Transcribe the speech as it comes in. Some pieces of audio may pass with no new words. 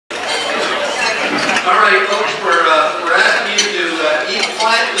All right, folks, we're asking you to eat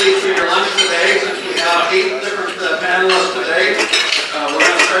quietly for your lunch today, since we have 8 different panelists today. We're going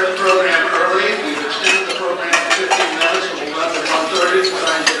to start the program early. We've extended the program to 15 minutes, so we'll run to 1:30 to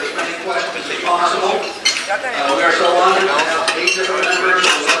try and get as many questions as possible. We are so honored to have 8 different members of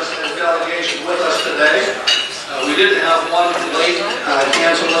the legislative delegation with us today. We did have one late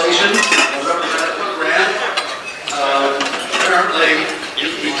cancellation, Representative Grant. Apparently,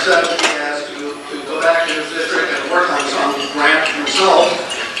 he said he has to go back to his district and work on some grant himself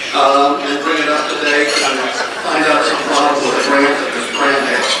and bring it up to date and find out some problems with the grant that this grant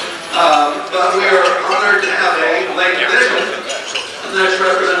has. But we are honored to have a late addition, and that's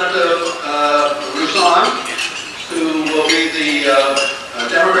Representative Rouson, who will be the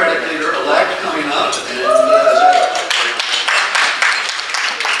Democratic leader-elect coming up. And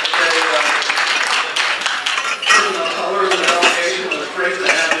great to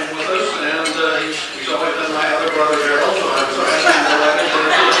have him with us, and he's always been my other brother, Darryl, so I'm so happy that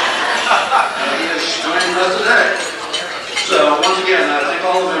he is joining us today. So once again, I thank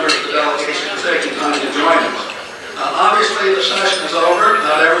all the members of the delegation for taking time to join us. Obviously, the session is over.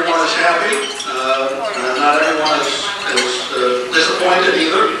 Not everyone is happy. Not everyone is disappointed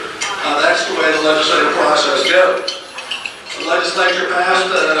either. That's the way the legislative process goes. The legislature passed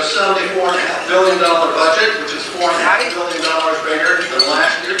a $74.5 billion budget, which is $4.5 billion bigger than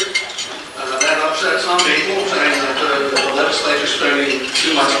last year. That upset some people, saying that the legislature is spending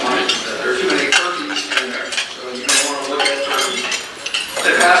too much money, that there are too many turkeys in there, so you may want to look at turkeys.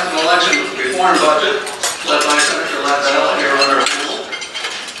 They passed an election reform budget, led by Senator Latvala here on our panel,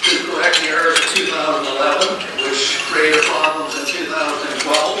 to correct the errors of 2011, which created problems in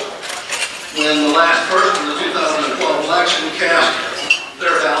 2012. When the last person in the 2012 election cast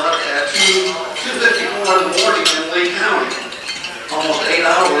their ballot at 2:54 in the morning in Lee County, almost 8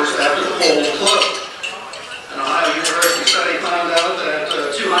 hours after the polls closed. An Ohio University study found out that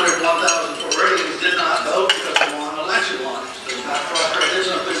 201,000 Floridians did not vote because of long election lines. They got frustrated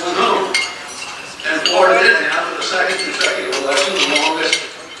and they went home. And Florida did have, for the second consecutive election, the longest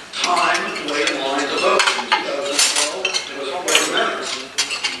time to wait in line to vote. In 2012, it was 40 minutes.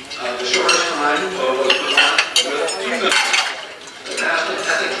 The shortest time was with 2 minutes. They passed an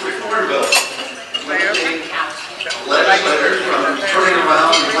ethics reform bill, limiting legislators from turning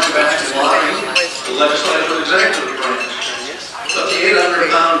around and going back and lobbying the legislative executive branch. But the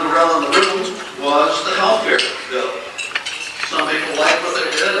 800-pound gorilla in the room was the health care bill. Some people liked what they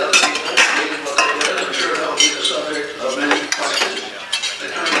did, other people hated what they did. I'm sure that will be the subject of many questions. They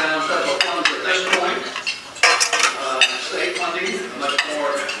turned down federal funds at this point. State funding, a much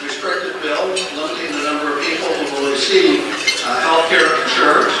more restricted bill, limiting the number of people who will receive health care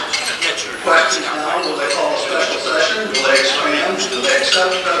insurance. Questions now, will they call a special session? Will they expand? Will they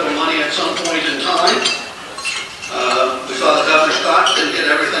accept federal money at some point in time? We saw that Governor Scott didn't get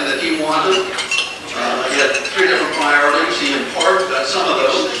everything that he wanted. He had 3 different priorities. He in part got some of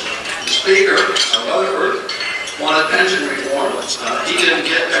those. The Speaker, Rutherford, wanted pension reform. He didn't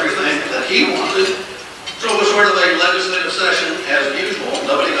get everything that he wanted. So it was sort of a legislative session as usual.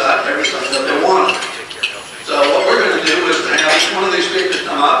 Nobody got everything that they wanted. So what we're going to do is to have each one of these speakers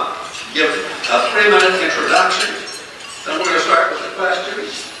come up, give a 3-minute introduction. Then we're going to start with the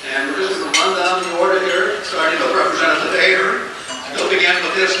questions. And we're just going to run down the order here, starting with Representative Ahern. He'll begin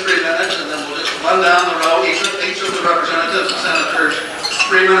with his 3 minutes, and then we'll just run down the row, each of the representatives and senators,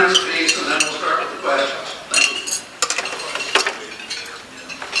 3 minutes apiece, and then we'll start with the questions. Thank you.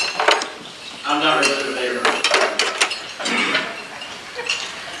 I'm not Representative Ahern.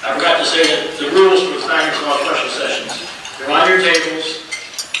 I forgot to say that the rules for the timing of all special sessions, they're on your tables.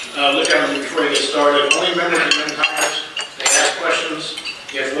 Look at them before you get started. Only members of the Congress, they ask questions.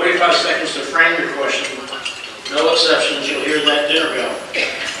 You have 45 seconds to frame your question. No exceptions. You'll hear that dinner bell.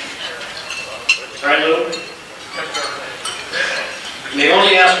 All right, Lou? You may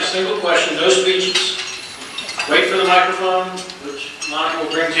only ask a single question, no speeches. Wait for the microphone, which Monica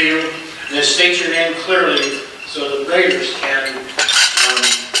will bring to you. And then state your name clearly so the graders can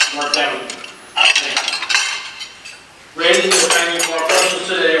mark down. Raising the timing for our questions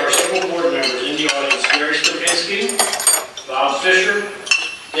today are several board members in the audience: Gary Stupinski, Bob Fisher,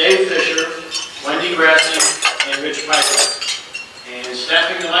 Dave Fisher, Wendy Grassi, and Rich Piper. And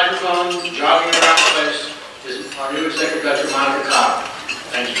staffing the microphone, jogging around the place, is our new executive director, Monica Cobb.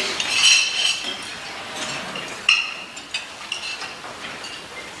 Thank you.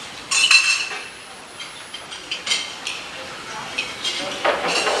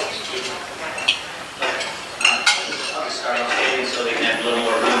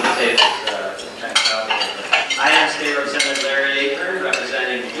 I am State Representative Larry Ahern,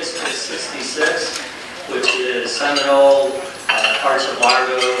 representing District 66. Seminole, parts of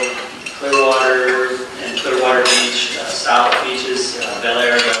Largo, Clearwater, and Clearwater Beach, South Beaches, Bel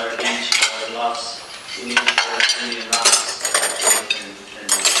Air Beach, Bluffs, Indian Rocks, and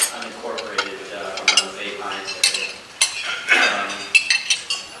unincorporated around the Bay Pines area. I'd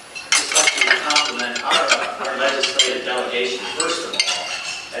just like to compliment our legislative delegation, first of all,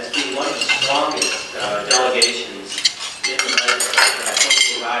 as being one of the strongest delegations in the legislature. I think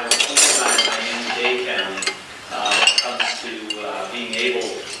we're rivaled only by Miami-Dade County when it comes to being able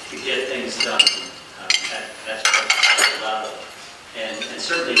to get things done at the level. And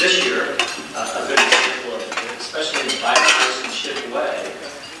certainly this year, a good example of, especially in the bipartisanship way,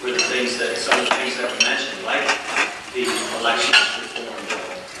 were some of the things that were mentioned, like the elections reform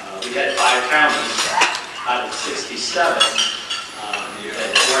bill. We had 5 counties out of 67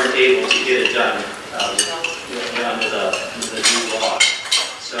 that weren't able to get it done under the new law.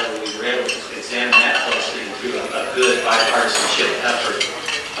 So we were able to examine that closely through a good bipartisanship effort.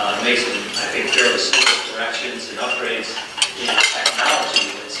 Make some, I think, fairly simple corrections and upgrades in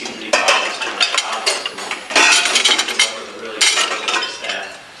technology that seem to be causing some problems. And a really good way to fix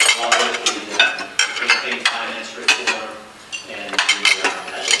that, along with the campaign finance reform and the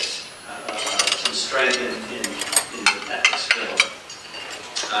ethics, some strength in the ethics bill.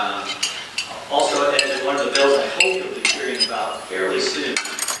 Also, and one of the bills I hope you'll be hearing about fairly soon,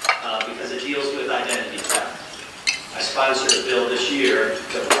 because it deals with identity theft. I sponsored a bill this year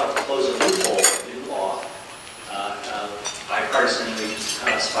to help close a loophole in law, bipartisanly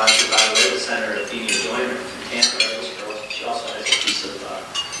sponsored by the Legal Center at Zimmerman from Tampa. She also has a piece of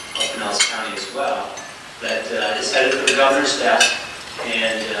Pinellas County as well, that is headed for the governor's desk,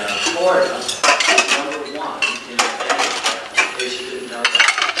 and Florida is #1 in identity theft, in case you didn't know that.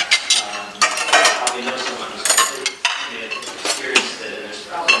 Probably know someone who's experienced it, and there's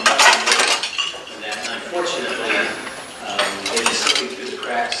probably nothing worse than that. And unfortunately, they've been slipping through the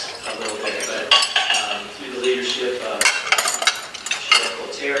cracks a little bit, but through the leadership of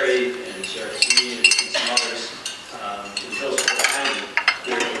Sheriff Terry and Sheriff T and some others in Hillsborough County,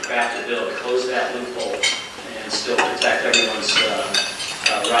 we're able to craft a bill to close that loophole and still protect everyone's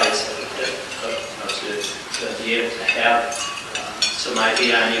rights to be able to have some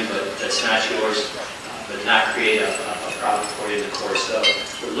ID on you, but that's not yours, but not create a problem for you in the course. So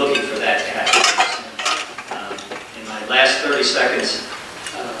we're looking for that to happen. In my last 30 seconds,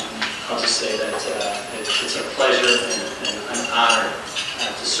 I'll just say that it's a pleasure and an honor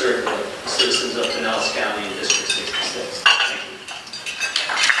to serve the citizens of Pinellas County in District 66. Thank you.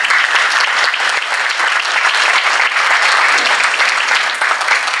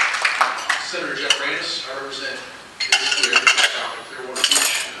 Senator Jeff Reyes, I represent South Clearwater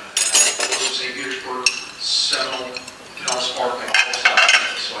Beach, St. Petersburg, Seminole, Pinellas Park, and all South.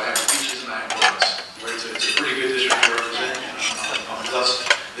 So I have beaches and I have birds. It's a pretty good district to represent, and I'm blessed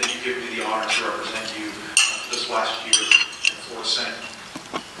that you give me the honor to represent you this last year in the Florida Senate.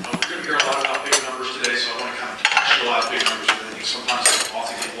 We're going to hear a lot about big numbers today, so I want to kind of contextualize big numbers because I think sometimes they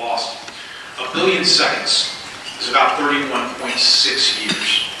often get lost. A billion seconds is about 31.6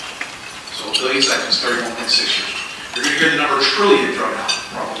 years. So a billion seconds, 31.6 years. You're going to hear the number trillion thrown out,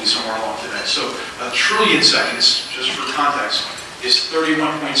 probably somewhere along today. So a trillion seconds, just for context, is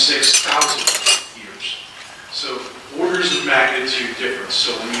 31.6 thousand years. So orders of magnitude difference.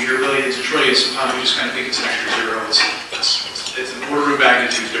 So when you hear billions and trillions, sometimes you just kind of think it's an extra zero. It's an order of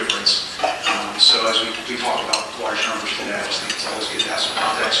magnitude difference. So as we talk about large numbers today, I just think it's always good to have some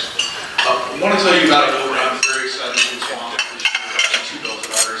context. I want to tell you about a bill that I'm very excited to sponsor this year. 2 bills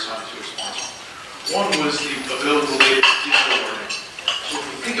that I'm very excited to sponsor. One was the bill related to digital learning. So if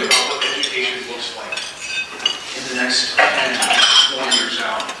we think about what education looks like in the next 10, 20 years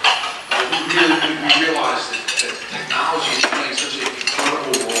out, we realize that technology is playing such an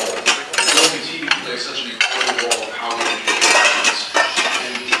incredible role, and will continue to play such an incredible role of how we educate students.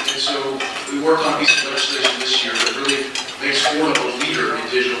 And so we worked on a piece of legislation this year that really makes Florida a leader in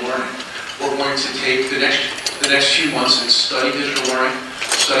digital learning. We're going to take the next few months and study digital learning,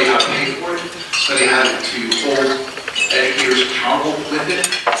 study how to pay for it, study how to hold educators accountable with it,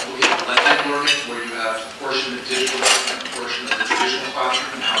 look at blended learning, where you have a portion of digital learning and a portion of the traditional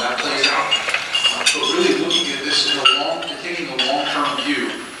classroom and how that plays out. But really looking at this in taking a long-term view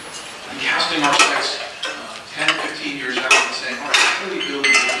and casting our sights 10, 15 years out and saying, all right, how do we build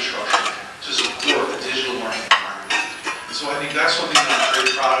the infrastructure to support a digital learning environment? And so I think that's something that I'm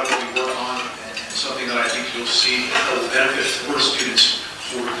very proud of that we work on, and something that I think you'll see that will benefit Florida students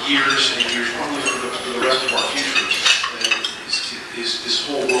for years and years, probably for the rest of our future, is this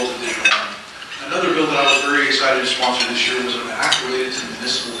whole world of digital learning. Another bill that I was very excited to sponsor this year was an act related to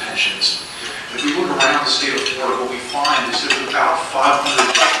municipal pensions. If we look around the state of Florida,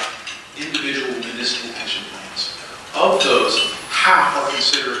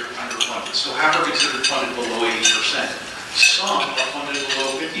 half are considered funded below 80%. Some are funded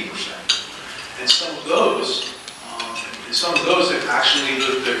below 50%. And some of those that actually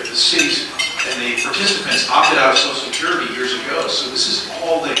the cities and the participants opted out of Social Security years ago. So this is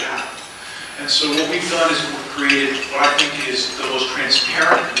all they have. And so what we've done is we've created what I think is the most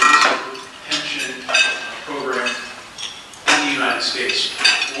transparent pension program in the United States.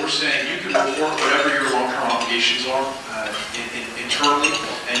 We're saying you can report whatever your long-term obligations are internally,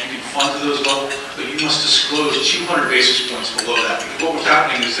 and you can fund to those levels, but you must disclose 200 basis points below that. Because what was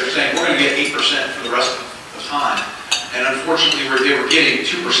happening is they're saying we're going to get 8% for the rest of the time, and unfortunately they were getting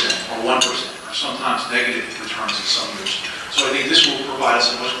 2% or 1%, or sometimes negative returns in some years. So I think this will provide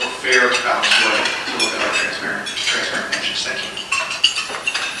us a much more fair, balanced way to look at our transparent pensions. Thank you.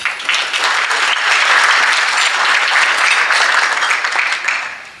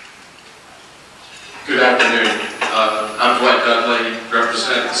 Good afternoon. I'm Dwight Dudley,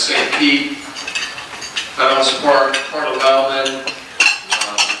 represent St. Pete. I'm also part of Wellman.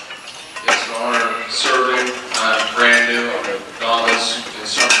 It's an honor serving. I'm brand new. I'm a novice in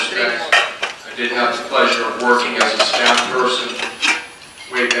some respects. I did have the pleasure of working as a staff person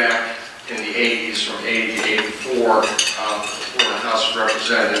way back in the 80s, from 80 to 84, for the House of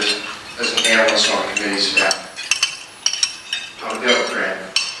Representatives as an analyst on committee staff. I'm a Democrat.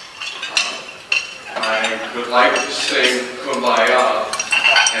 I would like to sing Kumbaya,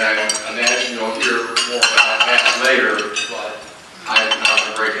 and I imagine you'll hear more about that later, but I'm not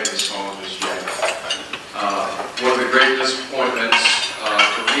going to break any songs just yet. One of the great disappointments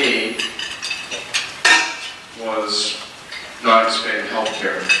for me was not expanding health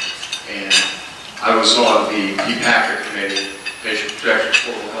care. And I was on the PPACA committee, Patient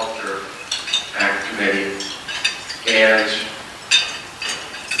Protection Affordable Health Care Act committee, and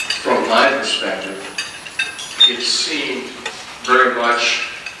from my perspective, it seemed very much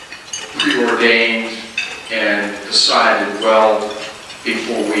preordained and decided well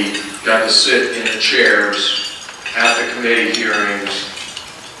before we got to sit in the chairs at the committee hearings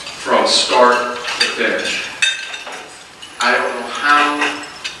from start to finish. I don't know how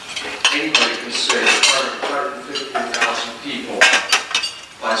anybody can say 150,000 people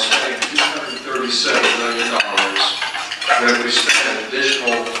by spending $237 million when we spend an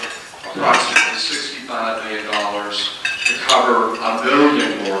additional approximately $65 million to cover 1 million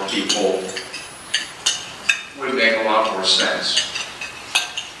more people would make a lot more sense.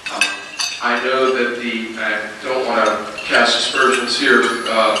 I know that I don't want to cast aspersions here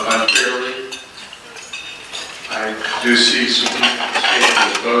unfairly. I do see some people in the state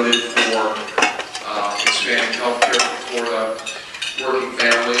that voted for expanding health care for the working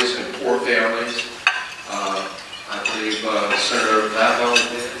families and poor families. I believe Senator Latvala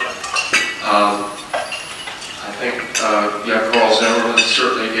did. I think Carl Zimmerman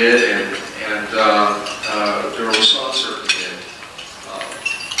certainly did, and Rouson certainly did.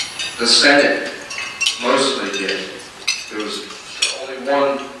 The Senate mostly did. There was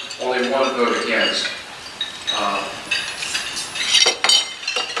only one vote against.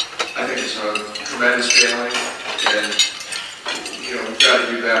 I think it's a tremendous failing, and we've got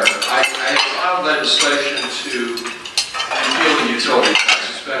to do better. I filed legislation to repeal the utility tax.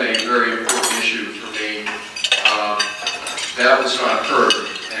 It's been a very important issue for me. That was not heard,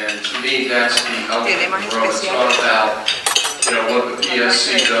 and to me, that's the elephant in the room. It's not about what the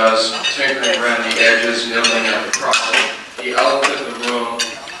PSC does, tinkering around the edges, nibbling at the problem. The elephant in the room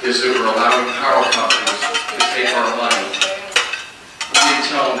is that we're allowing power companies to take our money. We didn't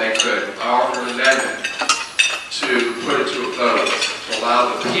tell them they could. I offered an amendment to put it to a vote, to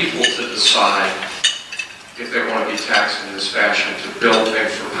allow the people to decide if they want to be taxed in this fashion, to build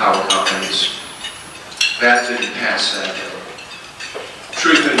things for power companies. That didn't pass that bill.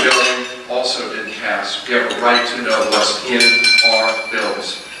 Truth in billing also didn't pass. We have a right to know what's in our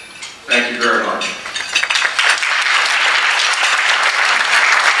bills. Thank you very much.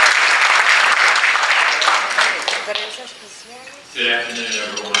 Good afternoon,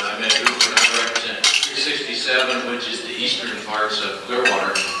 everyone. I'm Ed Hooper, and I represent 367, which is the eastern parts of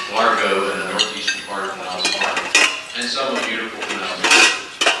Clearwater, Largo, and the northeastern part of Pinellas County, and somewhat beautiful Pinellas.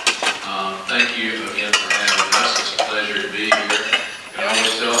 Thank you again for having us. It's a pleasure to be here. I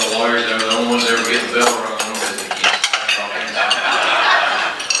always tell the lawyers they're the only ones that ever get the bell rung because they can't stop talking.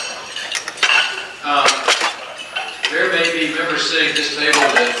 There may be members sitting at this table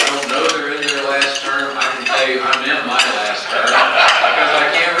that don't know they're in their last term. I can tell you I'm in my last term because I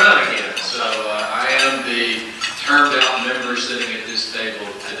can't run again. So I am the termed out member sitting at this table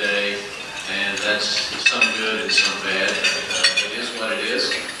today, and that's some good and some bad. It is what it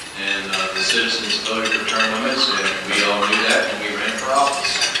is. And the citizens voted for term limits, and we all knew that when we ran for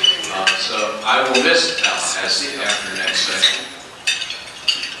office. So I will miss Tallahassee after next session.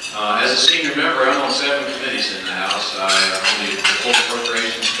 As a senior member, I'm on 7 committees in the House. I lead the Full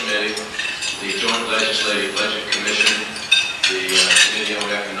Appropriations Committee, the Joint Legislative Budget Commission, the Committee on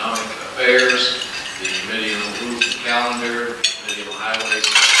Economic Affairs, the Committee on Rules and Calendar, the Committee on Highways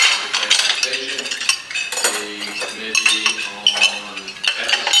and Transportation, the Committee on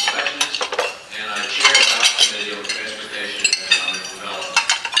Ethics and Elections, and I chair the House Committee on Transportation and Economic Development.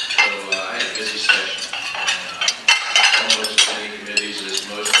 So I had a busy session. Almost as many committees as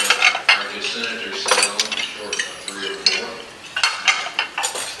most of our good senators sit on, short of 3 or 4.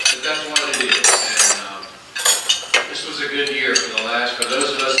 But that's what it is. And this was a good year for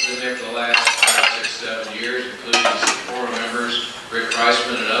those of us that have been there for the last 5, 6, 7 years, including some former members, Rick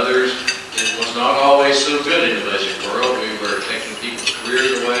Reisman and others. It was not always so good in the budget world. We were taking people's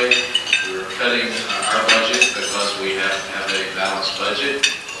careers away. We were cutting our budget because we have to have a balanced budget.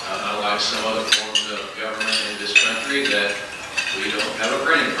 Unlike some other forms of government in this country that we don't have a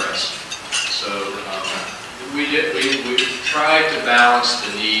printing press. So we tried to balance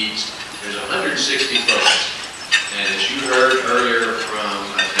the needs. There's 160 folks. And as you heard earlier from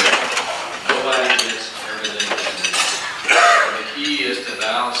nobody gets everything they need. The key is to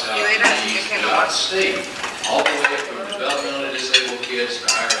balance out the needs throughout the state, all the way from developmentally disabled kids to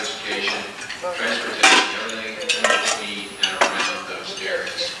higher education, transportation, everything in between and around those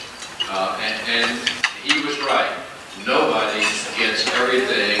areas. And he was right. Nobody gets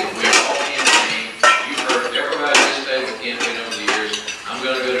everything. We all campaign. You've heard everybody at this table campaign over the years. I'm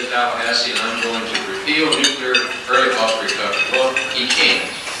going to go to Tallahassee and I'm going to repeal nuclear early cost recovery. Well, he can't.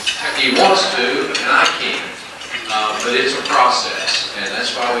 He wants to, and I can't. But it's a process, and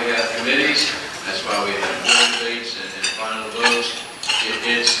that's why we have committees. That's why we have board debates and final votes.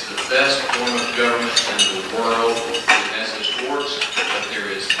 It's the best form of government in the world. It has its warts, but there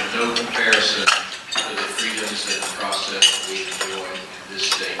is no comparison to the freedoms and the process we enjoy in this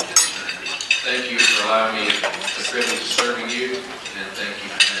state and this country. Thank you for allowing me the privilege of serving you, and thank you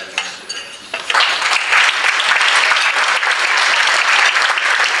for having us today.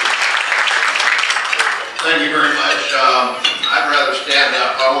 Thank you very much. I'd rather stand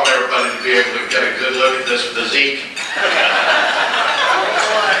up. I want everybody to be able to get a good look at this physique.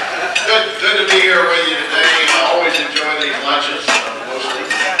 Good to be here with you today. I always enjoy these lunches, mostly.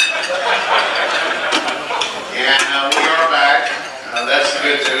 And we are back. That's the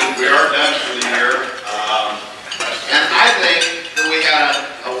good news. We are done for the year. And I think that we had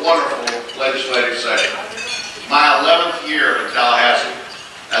a wonderful legislative session. My 11th year in Tallahassee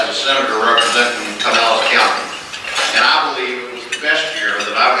as a senator representing Pinellas County. And I believe it was the best year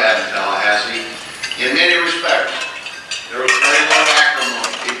that I've had in Tallahassee in many respects. There was very little acrimony.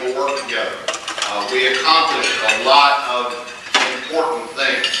 People worked together. We accomplished a lot of important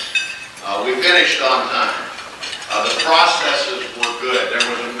things. We finished on time. The processes were good. There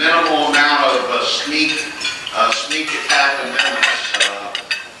was a minimal amount of sneak attack amendments.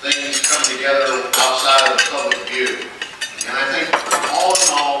 Things come together outside of the public view. And I think all in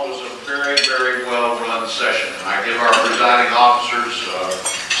all was a very, very well-run session. And I give our presiding officers,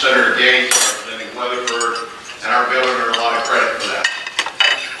 Senator Gates, Representative Weatherford, and our governor a lot of credit for that.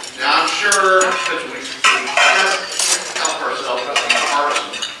 Now I'm sure, because we help ourselves being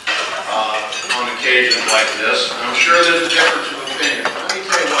partisan on occasions like this, I'm sure there's a difference of opinion. Let me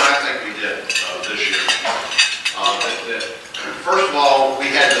tell you what I think we did this year. First of all, we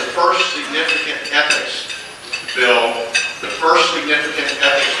had the first significant ethics bill, the first significant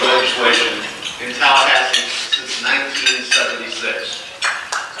ethics legislation in Tallahassee since 1976.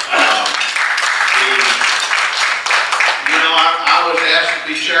 I was asked to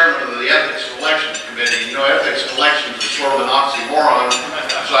be chairman of the Ethics and Elections Committee. You know, Ethics and Elections is sort of an oxymoron,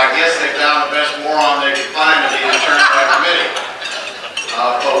 so I guess they found the best moron they could find to be the chairman of that committee.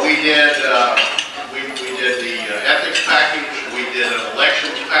 But we did the ethics package. We did an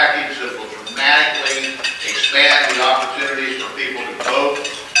elections package that will dramatically expand the opportunities for people to vote.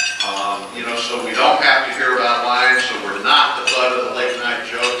 So we don't have to hear about lines, so we're not the butt of the late night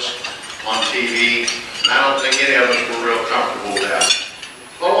jokes on TV. And I don't think any of us were real comfortable with that.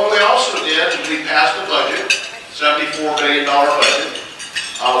 But what we also did is we passed a budget, $74 billion budget,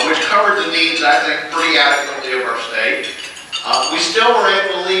 which covered the needs, I think, pretty adequately of our state. We still were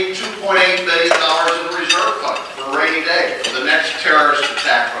able to leave $2.8 billion in the reserve fund for a rainy day, for the next terrorist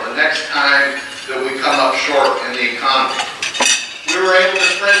attack, for the next time that we come up short in the economy. We were able to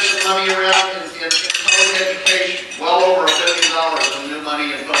spread some money around in public education, well over $1 billion in new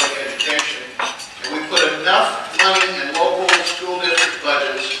money in public education. And we put enough money in local school district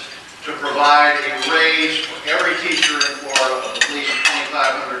budgets to provide a raise for every teacher in Florida of at least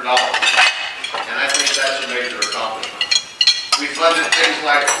 $2,500. implemented things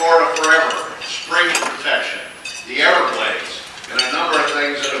like Florida Forever, spring protection, the Everglades, and a number of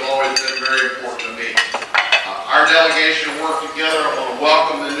things that have always been very important to me. Our delegation worked together. I want to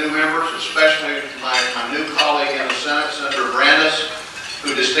welcome the new members, especially my new colleague in the Senate, Senator Brandis,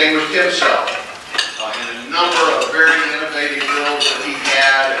 who distinguished himself in a number of very innovative bills that he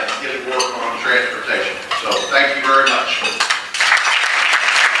had and his work on transportation. So thank you very much.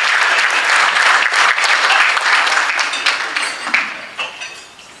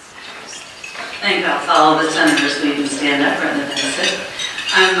 Thank you. I'll follow the senators lead and stand up rather than sit.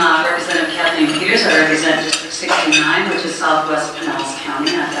 I'm Representative Kathleen Peters. I represent District 69, which is southwest Pinellas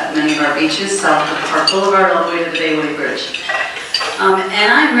County. I've got many of our beaches south of Park Boulevard all the way to the Bayway Bridge. And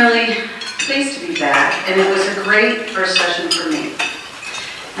I'm really pleased to be back, and it was a great first session for me.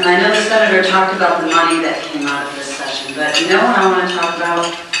 And I know the senator talked about the money that came out of this session, but you know what I want to talk about?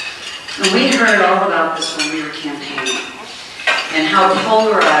 And we heard all about this when we were campaigning, and how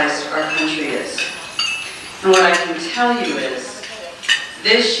polarized our country is. And what I can tell you is,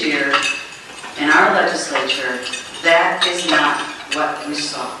 this year, in our legislature, that is not what we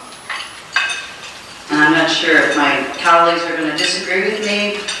saw. And I'm not sure if my colleagues are going to disagree with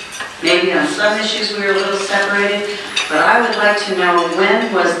me. Maybe on some issues we were a little separated. But I would like to know,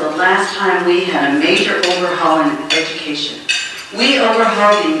 when was the last time we had a major overhaul in education? We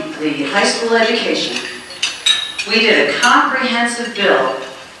overhauled the high school education. We did a comprehensive bill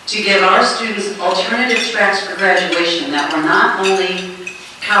to give our students alternative tracks for graduation that were not only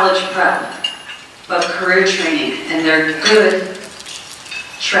college prep, but career training, and they're good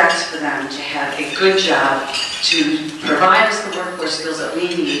tracks for them to have a good job, to provide us the workforce skills that we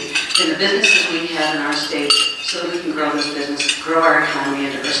need in the businesses we have in our state so that we can grow this business, grow our economy,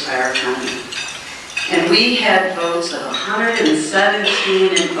 and diversify our economy. And we had votes of 117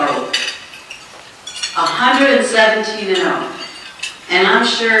 and 0. 117 and 0. And I'm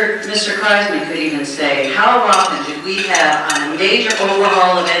sure Mr. Kreisman could even say, how often did we have on a major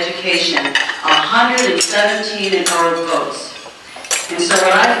overhaul of education 117 and 0 votes? And so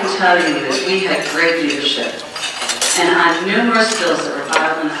what I can tell you is we had great leadership. And on numerous bills that were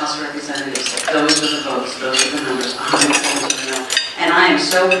filed in the House of Representatives, those were the votes, those were the numbers, 117 and 0. And I am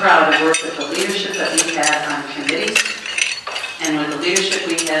so proud to work with the leadership that we had on committees and with the leadership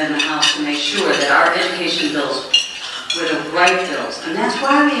we had in the House to make sure that our education bills were the right bills. And that's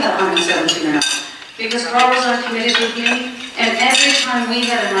why we had 117 and 0. Because Carl was on committees with me, and every time we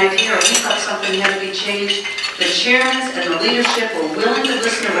had an idea or we thought something had to be changed, the chairmen and the leadership were willing to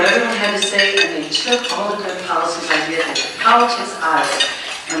listen to what everyone had to say, and they took all the good policies ideas and politics out of it.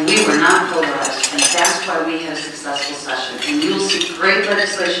 And we were not polarized, and that's why we had a successful session. And you'll see great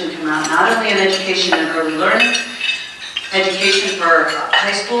legislation come out, not only in education and early learning, education for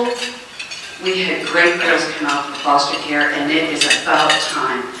high school. We had great bills come out for foster care, and it is about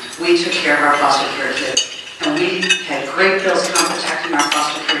time we took care of our foster care kids. And we had great bills come protecting our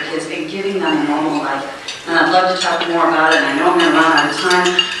foster care kids and giving them a normal life. And I'd love to talk more about it, and I know I'm going to run out of time.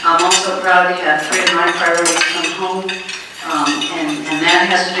 I'm also proud to have 3 of my priorities come home, and that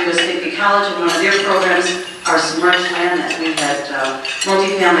has to do with Sleepy College, and one of their programs, our submerged land, that we had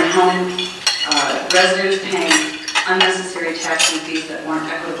multifamily home residents paying unnecessary tax and fees that weren't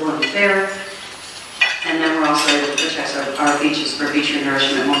equitable and fair. And then we're also able to protect our beaches for beach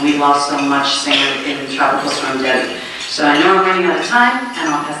renourishment when we lost so much sand in Tropical Storm Debby. So I know I'm running out of time, and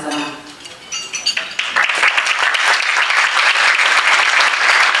I'll pass that on.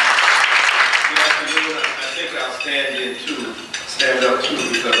 Good afternoon. I think I'll stand up too,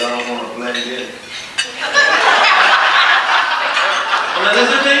 because I don't want to blend in. Well, there's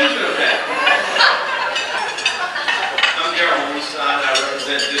a danger of that. I'm Darryl. I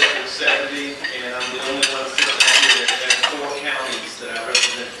represent District 70. And I'm the only one sitting here that has 4 counties that I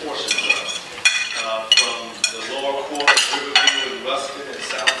represent portions of. From the lower quarter of Riverview and Ruskin and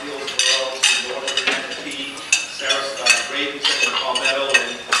South Hillsborough to northern Manatee, Bradenton and Palmetto,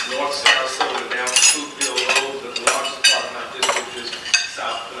 and North Sarasota down to Fruitville Road. But the largest part of my district is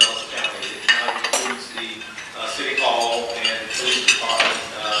South Pinellas County. It now includes the City Hall and Police Department.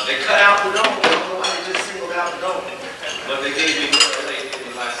 They cut out the dome. I don't know why they just singled out the dome. But they gave me what they did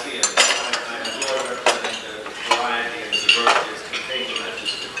in Lyceum.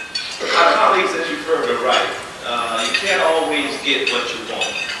 Our colleagues, as you've heard, are right. You can't always get what you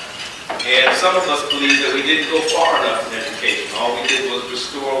want. And some of us believe that we didn't go far enough in education. All we did was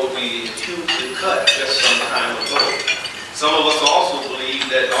restore what we hugely cut just some time ago. Some of us also believe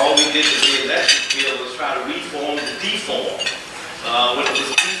that all we did in the election field was try to reform the deform. When it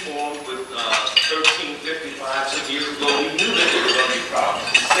was deformed with 1355 some years ago, we knew that there were going to be problems.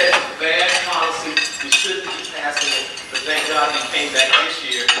 We set bad policy, we shouldn't be passing it. The thank God we came back this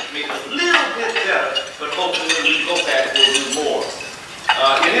year, made it a little bit better, but hopefully when we go back, we'll do more.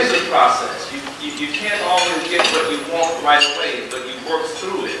 It is a process. You can't always get what you want right away, but you work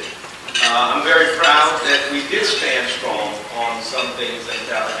through it. I'm very proud that we did stand strong on some things in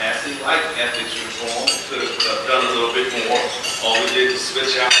Tallahassee, like ethics reform. We could have done a little bit more. All we did was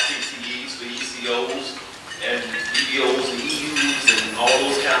switch out CCEs for ECOs and EBOs and EUs and all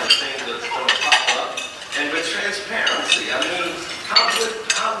those kinds of things that's going to pop up. And with transparency, I mean,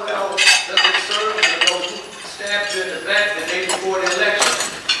 how well does it serve those who stabbed you in the back the day before the election?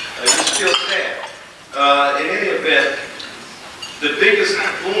 You still stand. In any event, the biggest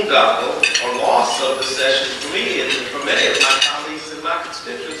boondoggle or loss of the session for me and for many of my colleagues and my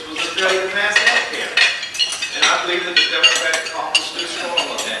constituents was the failure to pass health care. And I believe that the Democratic caucus stood strong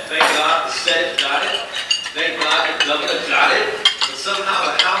on that. Thank God the Senate got it. Thank God the governor got it. But somehow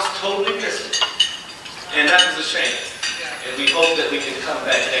the House totally missed it. And that was a shame. And we hope that we can come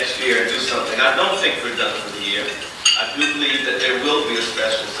back next year and do something. I don't think we're done for the year. I do believe that there will be a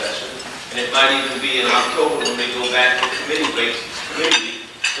special session. And it might even be in October when we go back to committee week,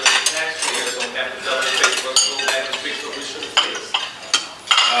 so the taxpayers don't have to double pay for us to go back and fix what we should have fixed.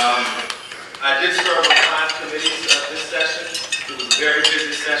 I did serve on 5 committees this session. It was a very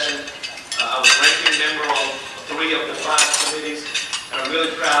busy session. I was ranking member on 3 of the 5 committees. And I'm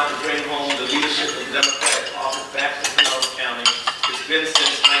really proud to bring home the leadership of the Democratic caucus back to Pinellas County. It's been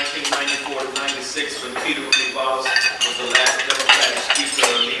since 1994 to 96 when Peter Wallace was the last Democratic speaker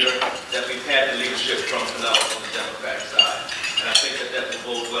or leader that we've had the leadership from Pinellas on the Democratic side. And I think that that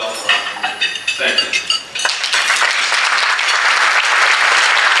will bode well for our community. Thank you.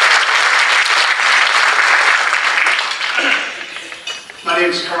 My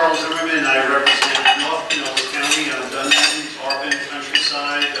name is Carl Zimmerman. I represent North Pinellas County, Dudley, Ahern,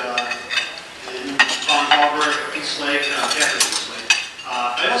 Countryside, in Palm Harbor, East Lake, Kathleen, East Lake.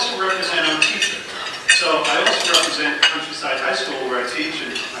 I also represent, I'm a teacher. So I also represent Countryside High School where I teach,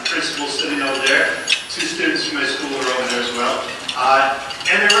 and my principal's sitting over there. 2 students from my school are over there as well.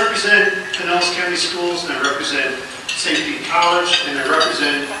 And I represent Pinellas County Schools, and I represent St. Pete College, and I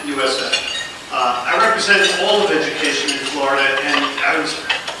represent USF. I represent all of education in Florida, and I was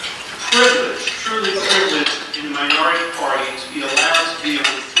privileged, truly privileged, in the minority party to be allowed to be on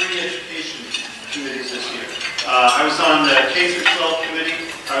 3 education committees this year. I was on the K-12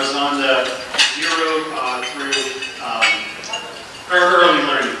 committee, I was on the 0 through early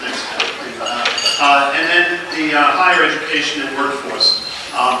learning, thanks, Kathleen. And then the higher education and workforce.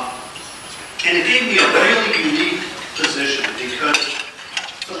 And it gave me a really unique position because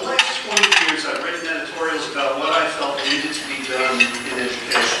for the last 20 years I've written editorials about what I felt needed to be done in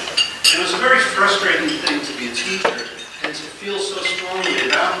education. And it was a very frustrating thing to be a teacher and to feel so strongly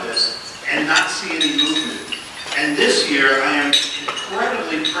about this and not see any movement. And this year I am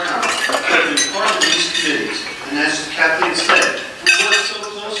incredibly proud to have been part of these committees. And as Kathleen said, we work so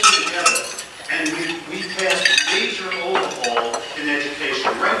closely together and we passed a major overhaul in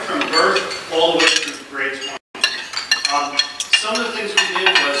education, right from birth all the way through grade 20. Some of the things we did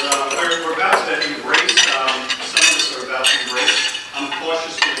was, we're about to embrace, some of us are about to embrace, I'm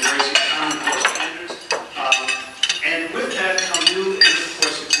cautiously embracing common core standards. And with that come new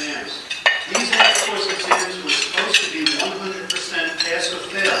end-of-course exams. These end-of-course exams were supposed to be 100% pass or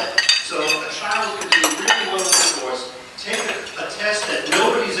fail. So a child could do really well in the course, take a test that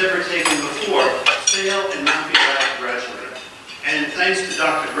nobody's ever taken before, fail and not be allowed to graduate. And thanks to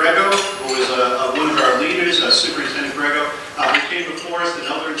Dr. Grego, who was one of our leaders, Superintendent Grego, who came before us and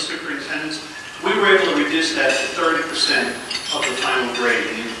other superintendents, we were able to reduce that to 30% of the final grade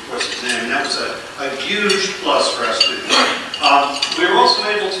in the course exam. And that was a huge plus for our students. We were also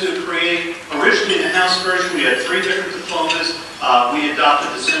able to create, originally in the House version, we had 3 different diplomas. We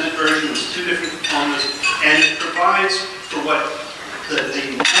adopted the Senate version, it was 2 different diplomas. And it provides for what the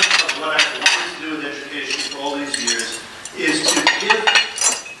nut of what I've wanted to do with education for all these years, is to give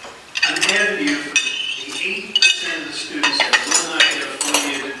an avenue for the 80% of the students that will not get a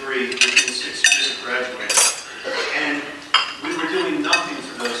 4-year degree within 6 years of graduating. And we were doing nothing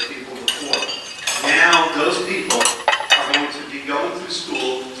for those people before. Now those people are going to be going through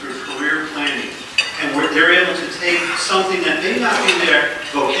school through career planning. And they're able to take something that may not be their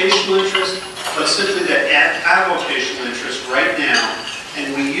vocational interest, but simply their avocational interest right now.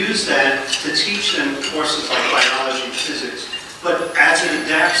 And we use that to teach them courses like biology and physics, but as it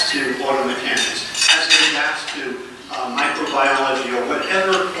adapts to auto mechanics, as it adapts to microbiology or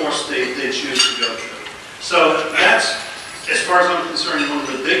whatever course they choose to go through. So that's, as far as I'm concerned, one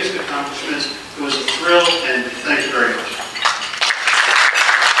of the biggest accomplishments. It was a thrill, and thank you very much.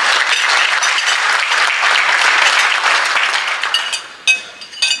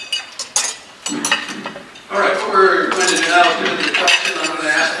 All right, what we're going to do now is do the question. I'm going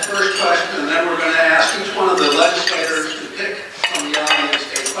to ask the first question, and then we're going to ask each one of the legislators to pick from the audience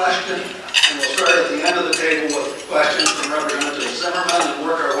a question. And we'll start at the end of the table with questions from Representative Zimmerman and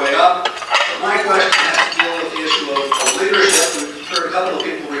work our way up. But my question has to deal with the issue of leadership. We've heard a couple of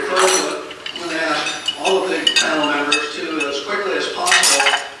people refer to it. I'm going to ask all of the panel members to, as quickly as possible,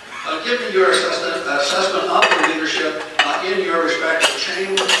 give me your assessment of the leadership in your respective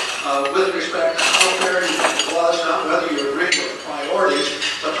chamber with respect to how fair you think it was, not whether you agree with the priorities,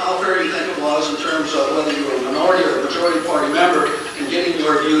 but how fair you think it was in terms of whether you were a minority or a majority party member in getting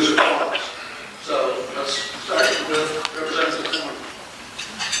your views across. So let's start with Representative Zimmerman.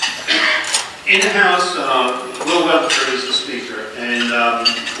 In the House, Will Weatherford is the Speaker, and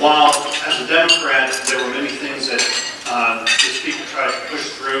while as a Democrat there were many things that the Speaker tried to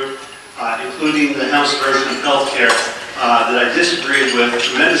push through, including the House version of health care that I disagreed with,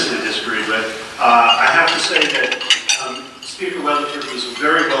 tremendously disagreed with, I have to say that Speaker Weatherford was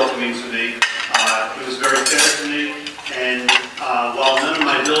very welcoming to me. He was very fair to me, and while none of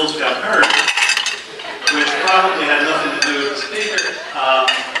my bills got heard, which probably had nothing to do with the Speaker,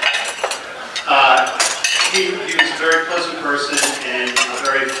 he was a very pleasant person and a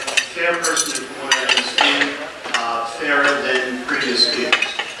very fair person from what I understand, fairer than previous speakers.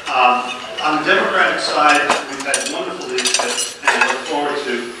 On the Democratic side, we've had wonderful leadership, and I look forward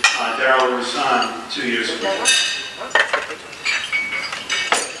to Darryl Rouson 2 years from now.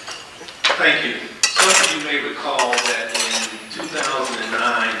 Thank you. Some of you may recall that in 2009,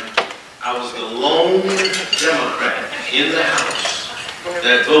 I was the lone Democrat in the House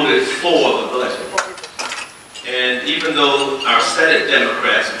that voted for the budget. And even though our Senate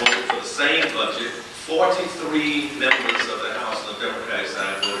Democrats voted for the same budget, 43 members of the House on the Democratic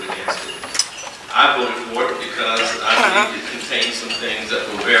side voted against it. I voted for it because I believed it contained some things that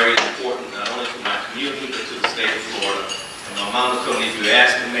were very important, not only for my community, but to the state of Florida. And my mama told me, if you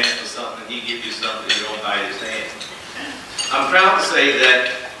ask a man for something, he gives you something, you don't bite his hand. I'm proud to say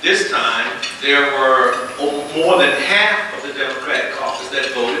that this time, there were more than half of the Democratic caucus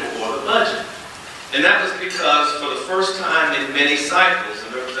that voted for the budget. And that was because for the first time in many cycles,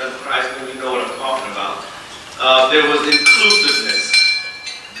 and Representative Kreisman, you know what I'm talking about, there was inclusiveness.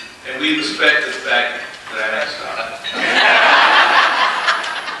 And we respect the fact that I have stopped.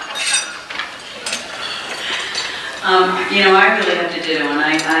 You know, I really have to ditto, and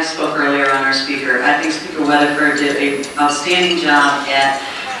I spoke earlier on our speaker. I think Speaker Weatherford did an outstanding job at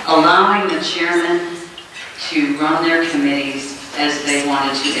allowing the chairman to run their committees as they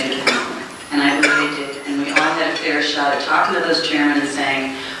wanted to independently. And I believe they did. And we all had a fair shot at talking to those chairmen and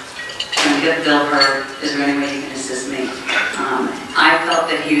saying, can we get the bill heard? Is there any way you can assist me? I felt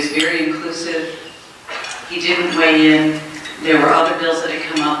that he was very inclusive. He didn't weigh in. There were other bills that had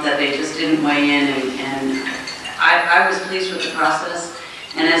come up that they just didn't weigh in, and I was pleased with the process.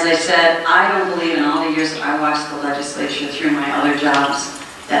 And as I said, I don't believe in all the years that I watched the legislature through my other jobs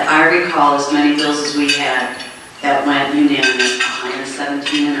that I recall as many bills as we had that went unanimous,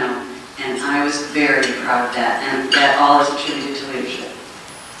 117-0. And I was very proud of that, and that all is attributed to leadership.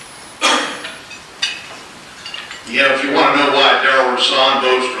 You know, if you want to know why Darryl Rouson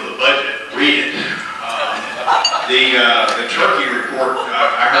votes for the budget, read it. The turkey report,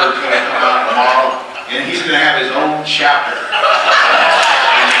 I heard, is going to come out tomorrow, and he's going to have his own chapter.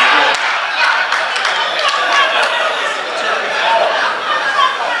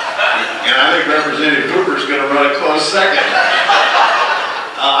 And I think Representative Hooper's going to run a close second.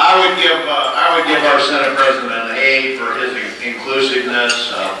 I would give our Senate President an A for his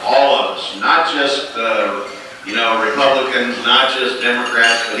inclusiveness. All of us, not just Republicans, not just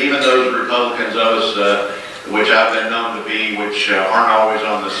Democrats, but even those Republicans of us, which I've been known to be, which aren't always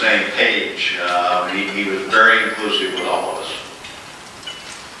on the same page. He was very inclusive with all of us.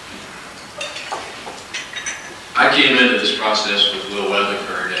 I came into this process with Will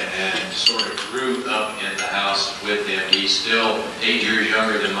Weatherford and sort of grew up in the House with him. He's still 8 years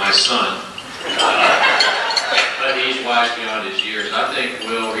younger than my son, but he's wise beyond his years. I think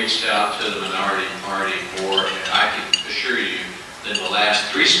Will reached out to the minority party more, and I can assure you, than the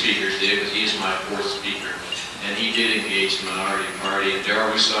last 3 speakers did, because he's my 4th speaker. And he did engage the minority party, and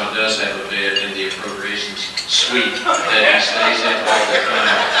Darryl Rouson does have a bed in the appropriations suite that he stays in all the time.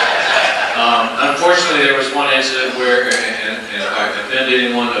 Unfortunately, there was one incident where, and if I offended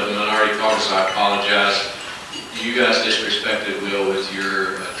anyone of the minority caucus, I apologize. You guys disrespected Will with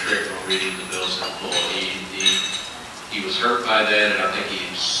your trick of reading the bills in full. He was hurt by that, and I think he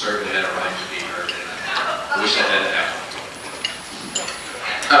certainly had a right to be hurt. And I wish that hadn't happened.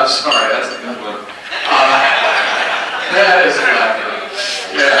 I'm sorry, that's a good one. That is laughing.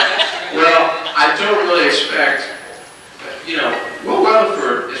 Yeah. Well, I don't really expect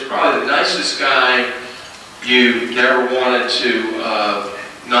you never wanted to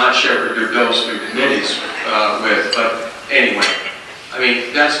not shepherd your bills through committees with. But anyway, I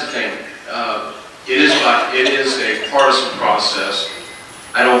mean, that's the thing. It is a partisan process.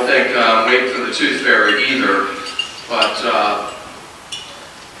 I don't think waiting for the tooth fairy either, but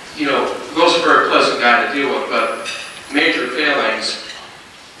you know, Will's a very pleasant guy to deal with, but major failings,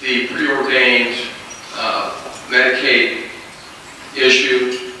 the preordained Medicaid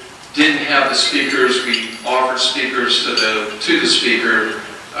issue, didn't have the speakers. We offered speakers to the speaker,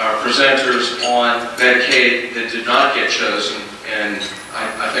 presenters on Medicaid that did not get chosen, and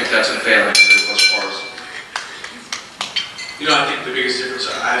I think that's a failing as far as. You know, I think the biggest difference,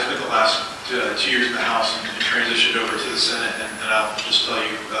 I spent the last 2 years in the House and transitioned over to the Senate, and I'll just tell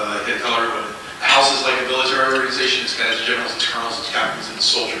you, tell everyone, the House is like a military organization. It's got its generals, its colonels, its captains, and its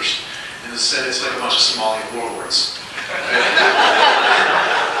soldiers. And the Senate's like a bunch of Somali warlords.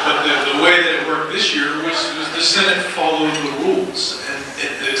 But the way that it worked this year was the Senate followed the rules. And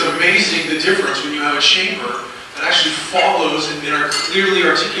it's amazing the difference when you have a chamber that actually follows and clearly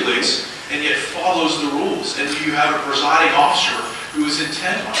articulates and yet follows the rules. And you have a presiding officer who is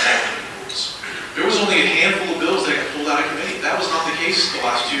intent on following the rules. There was only a handful of bills that got pulled out of committee. That was not the case the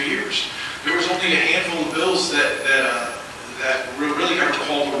last 2 years. There was only a handful of bills that really got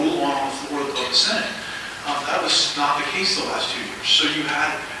called the rule on the floor of the Senate. That was not the case the last 2 years. So you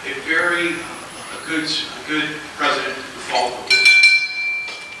had a very good president who followed the rules.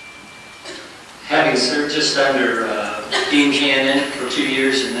 Having served just under Dean Cannon for 2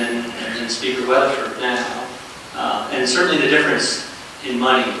 years and then Speaker Weatherford now, and certainly the difference in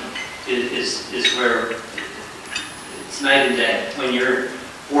money is where it's night and day. When you're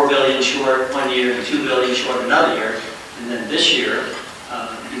 $4 billion short 1 year and $2 billion short another year, and then this year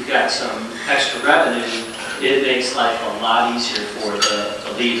you've got some extra revenue, it makes life a lot easier for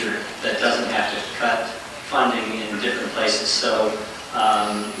the leader that doesn't have to cut funding in different places. So,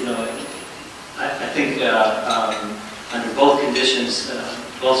 you know, I think under both conditions,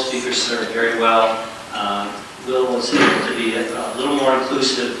 both speakers served very well. Will was able to be a little more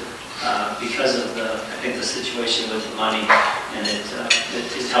inclusive because of I think the situation with the money, and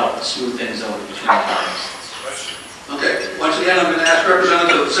it helped smooth things over between parties. Okay, once again, I'm going to ask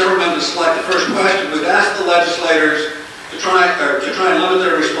Representative Zimmerman to select the first question. We've asked the legislators to try and limit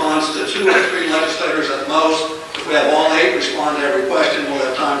their response to 2 or 3 legislators at most. If we have all 8 respond to every question, we'll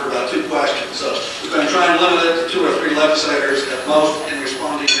have time for about 2 questions. So we're going to try and limit it to 2 or 3 legislators at most in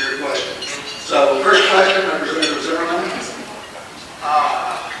responding to your question. So first question, Representative Zimmerman.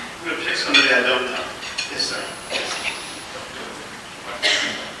 I'm going to pick somebody I don't know. Yes, sir.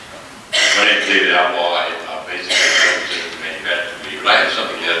 My name is David Outlaw. I basically represent the manufacturing community, but I have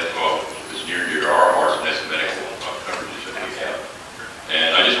something that is near and dear to our hearts, and that's the medical coverages that we have.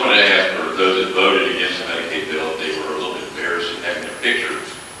 And I just wanted to ask for those that voted against the Medicaid bill, they were a little bit embarrassed in having a picture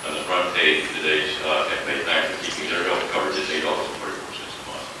on the front page of today's campaign back for keeping their health coverage at $8.44 a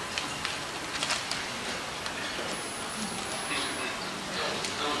month.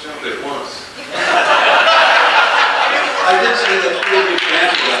 Don't jump at once. I did say that we could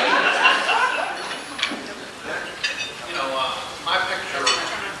answer that. You know, my picture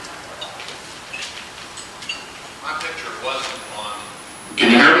wasn't on. Can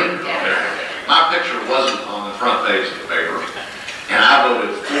you hear me? Yeah. My picture wasn't on the front page of the paper, and I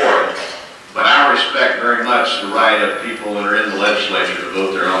voted for it. But I respect very much the right of people that are in the legislature to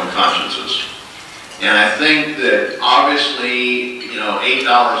vote their own consciences. And I think that obviously, you know, $8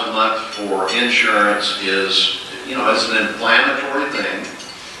 a month for insurance is, you know, it's an inflammatory thing.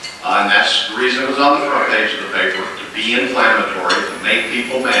 And that's the reason it was on the front page of the paper, to be inflammatory, to make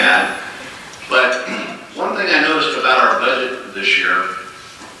people mad. But one thing I noticed about our budget this year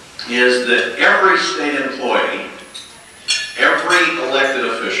is that every state employee, every elected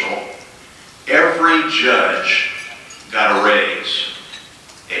official, every judge got a raise,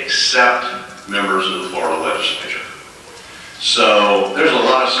 except members of the Florida legislature. So there's a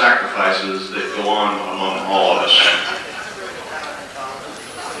lot of sacrifices that go on among all of us.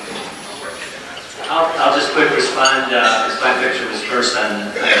 I'll just quick respond, because my picture was first on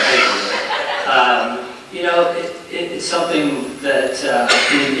the paper. You know, it's something that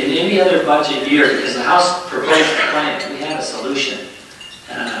in any other budget year, because the House proposed the plan, we have a solution.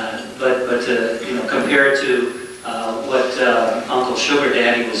 But to, you know, compare it to what Uncle Sugar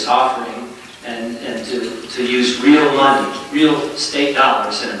Daddy was offering, and to use real money, real state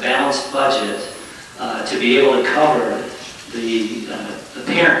dollars in a balanced budget to be able to cover the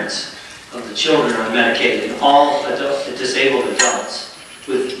parents of the children on Medicaid and all disabled adults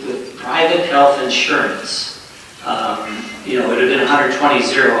with private health insurance. You know, it would have been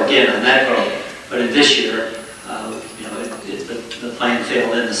 120-0 again on that vote. But in this year, you know, the plan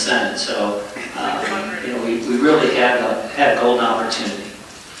failed in the Senate. So, you know, we really had a golden opportunity.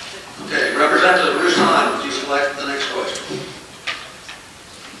 Okay, Representative Rouson, would you select the next question?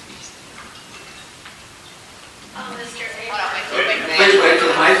 Please wait for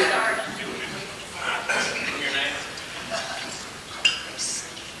the mic.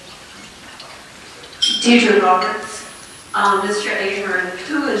 Deidre Roberts. Mr. Ahern,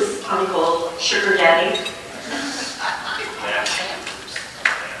 who is Uncle Sugar Daddy?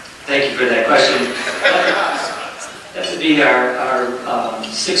 Thank you for that question. That would be our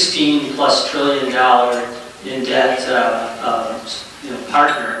 $16+ trillion in debt you know,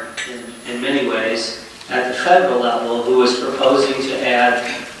 partner in many ways at the federal level, who is proposing to add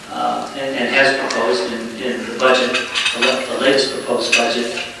and has proposed in the budget, the latest proposed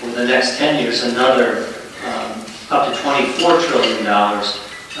budget for the next 10 years, another up to $24 trillion.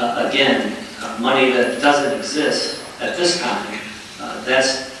 Again, money that doesn't exist at this time.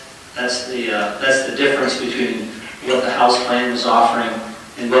 That's the difference between what the House plan was offering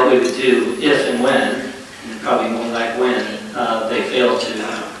and what we would do if and when, and probably more like when, they fail to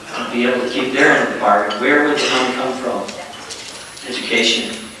be able to keep their end of the bargain. Where would the money come from?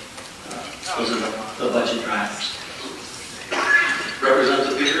 Education. Those are the budget drivers.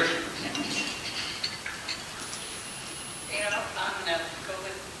 Representative Peters? I'm going to go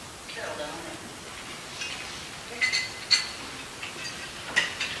with Carol down there.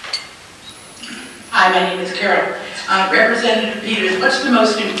 Hi, my name is Carol. Representative Peters, what's the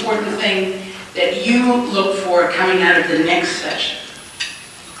most important thing that you look for coming out of the next session?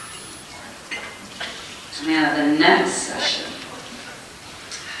 Coming out of the next session.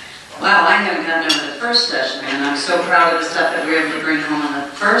 Wow, I haven't gotten over the first session, and I'm so proud of the stuff that we were able to bring home in the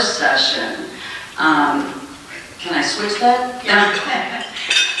first session. Can I switch that? Yeah.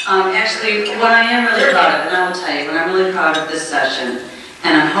 Actually, what I am really proud of, and I will tell you, what I'm really proud of this session,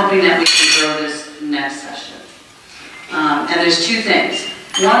 and I'm hoping that we can grow this next session. And there's two things.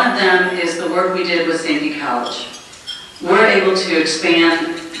 One of them is the work we did with St. Pete College. We're able to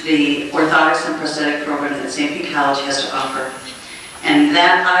expand the orthotics and prosthetic program that St. Pete College has to offer. And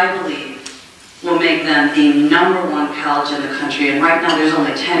that, I believe, will make them the #1 college in the country. And right now, there's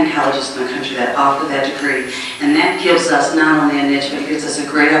only 10 colleges in the country that offer that degree. And that gives us not only a niche, but it gives us a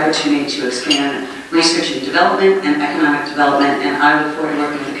great opportunity to expand research and development and economic development. And I look forward to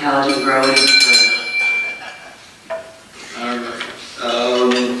working with the college and growing it further.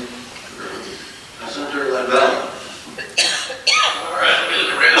 Senator Latvala. All right,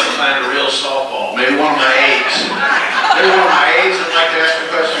 we'll find a real softball. Maybe one of my aides. Maybe one of my aides would like to ask a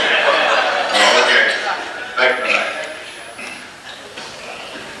question. Oh, okay. Back to back.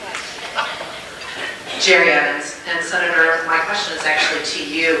 Jerry Evans, and Senator, my question is actually to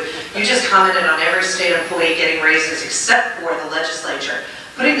you. You just commented on every state employee getting raises except for the legislature.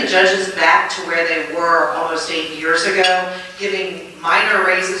 Putting the judges back to where they were almost 8 years ago, giving minor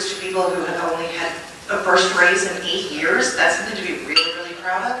raises to people who have only had a first raise in 8 years, that's something to be really, really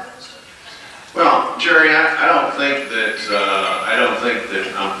proud of? Well, Jerry, I don't think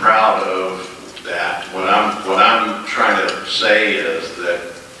that I'm proud of that. What I'm trying to say is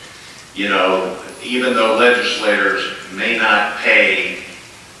that, you know, even though legislators may not pay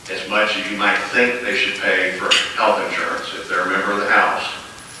as much as you might think they should pay for health insurance if they're a member of the House,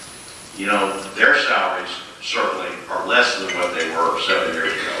 you know, their salaries certainly are less than what they were 7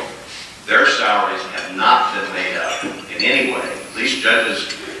 years ago. Their salaries have not been made up in any way. These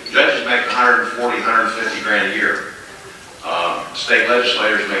judges make 140, 150 grand a year. State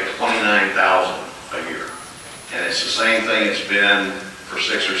legislators make 29,000 a year. And it's the same thing it's been for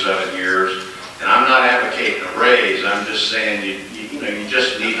 6 or 7 years. And I'm not advocating a raise, I'm just saying you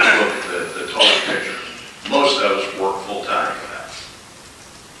just need to look at the total picture. Most of us work full time for that.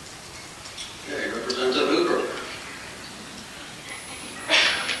 Okay, Representative Hooper.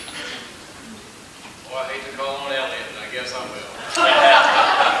 Well, I hate to call on Elliot, but I guess I will.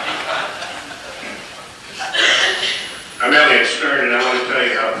 I'm Elliot Stern, and I want to tell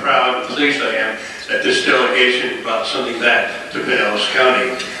you how proud and pleased I am that this delegation brought something back to Pinellas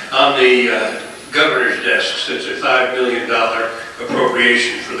County. On the governor's desk sits a $5 million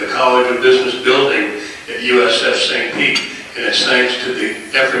appropriation for the College of Business building at USF St. Pete, and it's thanks to the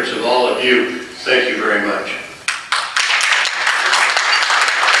efforts of all of you. Thank you very much.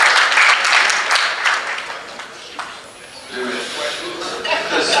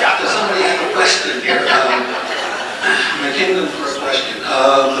 Does somebody have a question here? I came in for a question.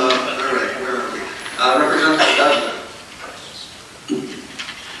 All right, where are we? Representative Dudley.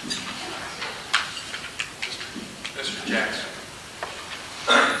 Mr. Jackson.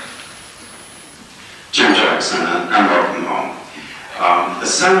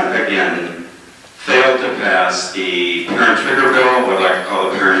 Senate, again, failed to pass the parent trigger bill, what I like to call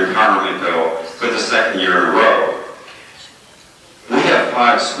the parent empowerment bill, for the second year in a row. We have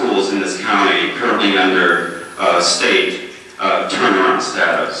 5 schools in this county currently under state turnaround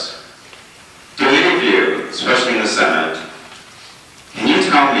status. Do any of you, especially in the Senate, can you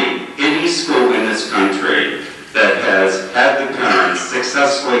tell me any school in this country that has had the parents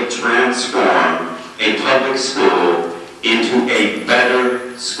successfully transform a public school into a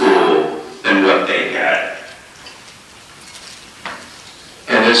better school than what they had?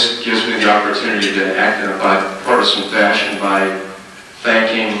 And this gives me the opportunity to act in a bipartisan fashion by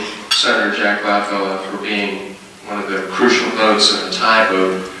thanking Senator Jack Latvala for being one of the crucial votes in a tie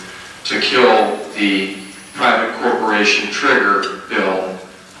vote to kill the private corporation trigger bill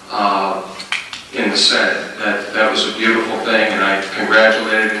in the Senate. That was a beautiful thing, and I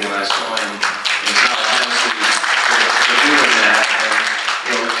congratulated him when I saw him in Tallahassee for doing that.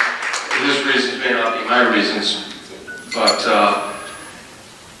 And, his reasons may not be my reasons, but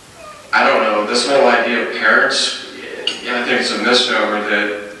I don't know, this whole idea of parents, I think it's a misnomer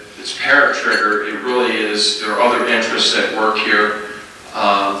that it's parent trigger. It really is, there are other interests at work here.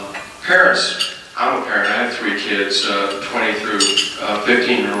 Parents, I'm a parent, I have 3 kids, 20 through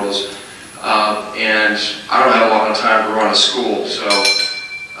 15-year-olds, and I don't have a lot of time to run a school, so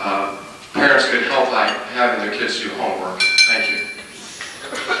parents could help by having their kids do homework. Thank you.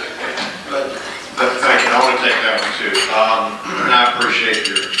 Thank you, I want to take that one too. And I appreciate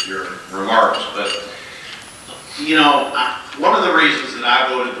your remarks, but you know, one of the reasons that I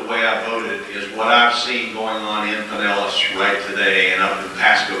voted the way I voted is what I've seen going on in Pinellas right today and up in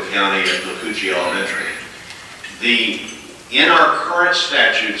Pasco County at Lacucci Elementary. In our current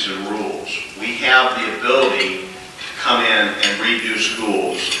statutes and rules, we have the ability to come in and redo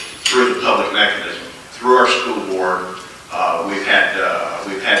schools through the public mechanism, through our school board. We've had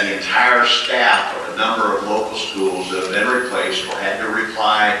the entire staff of a number of local schools that have been replaced or had to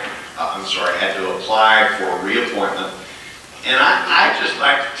had to apply for reappointment. And I'd just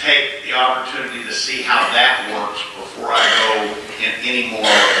like to take the opportunity to see how that works before I go in any more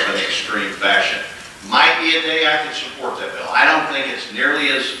of an extreme fashion. Might be a day I can support that bill. I don't think it's nearly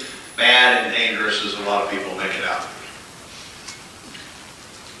as bad and dangerous as a lot of people make it out.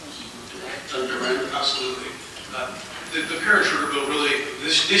 Absolutely. The parent trigger bill really,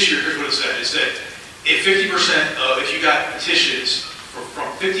 this year, here's what it said. It said if 50% of, if you got petitions from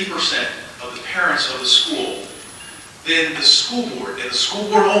 50% of the parents of the school, then the school board, and the school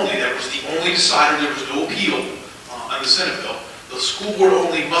board only, that was the only decider, there was no appeal on the Senate bill, the school board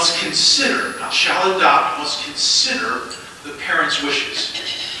only must consider, not shall adopt, must consider the parents' wishes.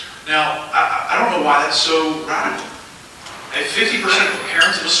 Now, I don't know why that's so radical. If 50% of the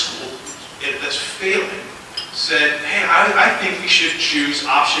parents of a school that's failing said, hey, I think we should choose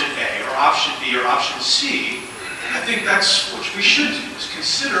option A or option B or option C, I think that's what we should do, is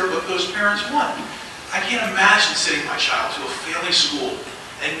consider what those parents want. I can't imagine sending my child to a failing school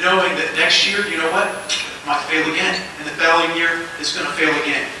and knowing that next year, you know what, it might fail again, and the following year it's going to fail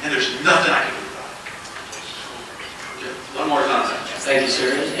again, and there's nothing I can do about it. Okay. One more time. Thank you,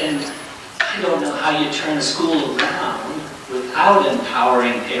 sir. And I don't know how you turn a school around without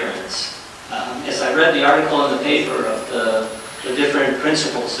empowering parents. As I read the article in the paper of the different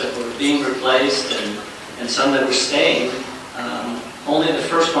principals that were being replaced and some that were staying, only the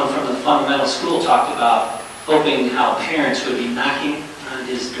first one from the fundamental school talked about hoping how parents would be knocking on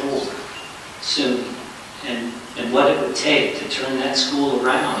his door soon and what it would take to turn that school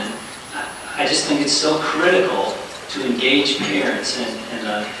around. And I just think it's so critical to engage parents and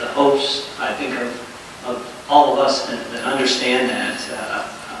the hopes, I think, of all of us that understand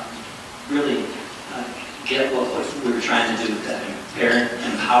that really get what we were trying to do with that parent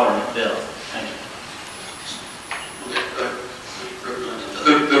empowerment bill. Thank you.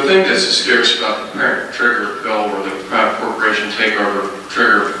 The thing that's scariest about the parent trigger bill or the private corporation takeover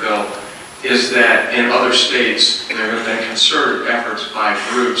trigger bill is that in other states there have been concerted efforts by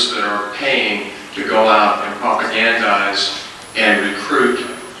groups that are paying to go out and propagandize and recruit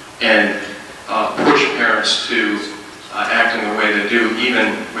and push parents to act in the way they do,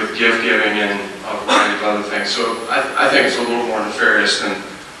 even with gift giving and a variety of other things. So I think it's a little more nefarious than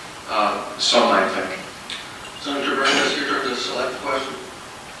some might think. Senator Brandis, your turn to select a question.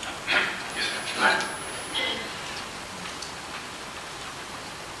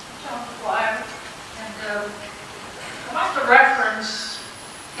 John Dwight, and I want to reference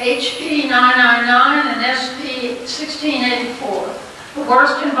HP 999 and SP 1684, the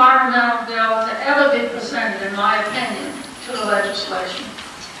worst environmental bill to ever be presented, in my opinion, to the legislation.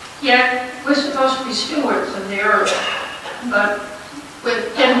 Yet, we're supposed to be stewards of the earth, but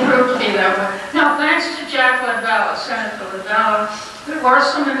didn't prove to be that way. Now, thanks to Jack Latvala, Senator Latvala, there were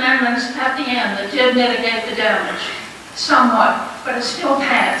some amendments at the end that did mitigate the damage somewhat, but it still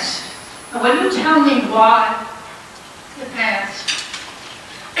passed. Now, will you tell me why it passed?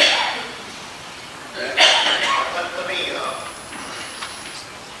 Let me,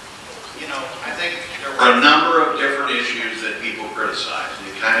 I think there were a number of different issues that people criticized.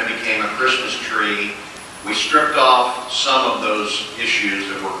 It kind of became a Christmas tree. We stripped off some of those issues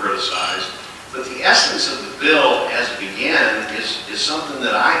that were criticized. But the essence of the bill as it began is something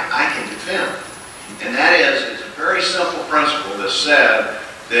that I can defend. And that is, it's a very simple principle that said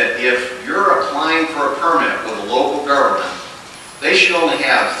that if you're applying for a permit with a local government, they should only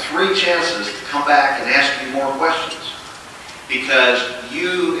have 3 chances to come back and ask you more questions. Because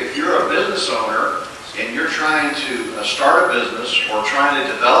if you're a business owner and you're trying to start a business or trying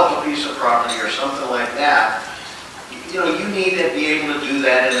to develop a piece of property or something like that, you need to be able to do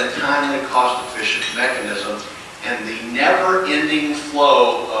that in a timely, cost-efficient mechanism. And the never-ending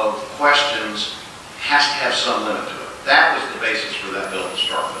flow of questions has to have some limit to it. That was the basis for that bill to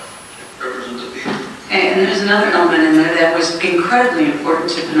start with. Representative Peter. And there's another element in there that was incredibly important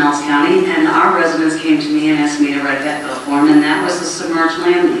to Pinellas County, and our residents came to me and asked me to write that bill for them, and that was the submerged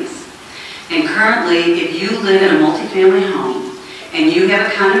land lease. And currently, if you live in a multifamily home, and you have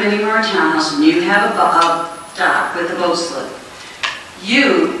a condominium or a townhouse, and you have a dock with a boat slip,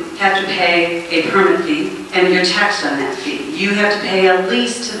 you have to pay a permit fee, and you're taxed on that fee. You have to pay a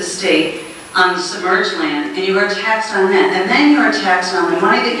lease to the state on the submerged land, and you are taxed on that. And then you are taxed on the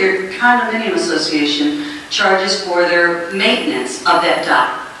money that your condominium association charges for their maintenance of that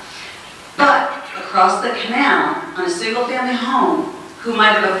dock. But across the canal, on a single-family home, who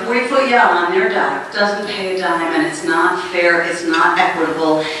might have a 40-foot yacht on their dock, doesn't pay a dime, and it's not fair, it's not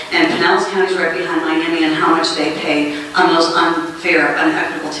equitable, and Pinellas County's right behind Miami on how much they pay on those unfair,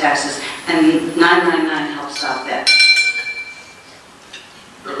 unequitable taxes, and 999 helps stop that.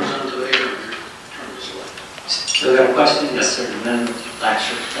 Representative Ahern, your term is elected. So we have a question? Yes, sir. And then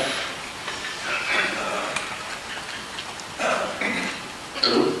lecture.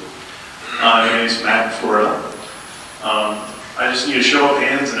 My name is Matt Florida. I just need a show of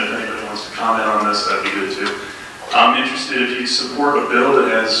hands, and if anybody wants to comment on this, that'd be good too. I'm interested if you support a bill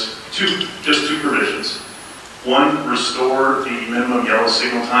that has just two provisions. One, restore the minimum yellow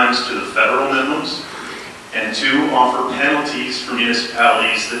signal times to the federal minimums, and 2, offer penalties for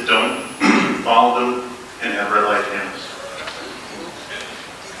municipalities that don't follow them and have red light cameras.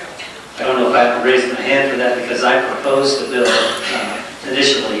 I don't know if I have to raise my hand for that because I proposed a bill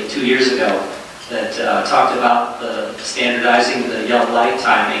initially 2 years ago that talked about standardizing the yellow light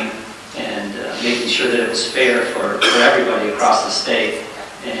timing and making sure that it was fair for everybody across the state.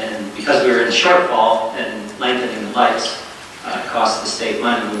 And because we were in shortfall and lengthening the lights, it cost the state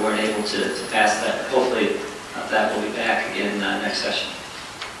money, we weren't able to pass that. Hopefully that will be back again next session.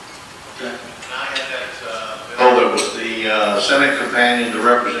 Okay. Oh, that was the Senate companion to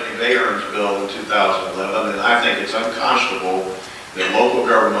Representative Ahern's bill in 2011, and I think it's unconscionable that local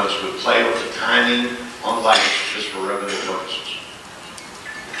governments would play with the timing on lights just for revenue purposes.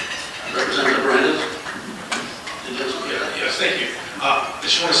 Representative Brandon? Yes, thank you. I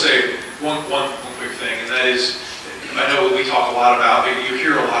just want to say one quick thing, and that is, I know we talk a lot about, you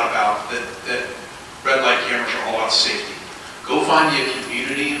hear a lot about that red light cameras are all about safety. Go find me a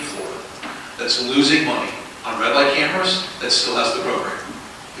community in Florida that's losing money on red light cameras that still has the program.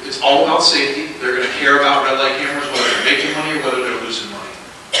 If it's all about safety, they're going to care about red light cameras, whether they're making money or whether they're losing money.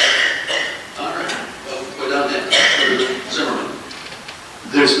 All right. Well, we're done then. Zimmerman.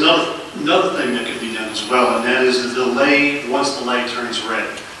 There's another thing that can be done as well, and that is the delay once the light turns red.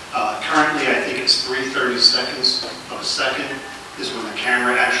 Currently, I think it's 3/30 seconds of a second is when the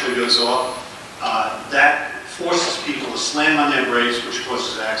camera actually goes off. That forces people to slam on their brakes, which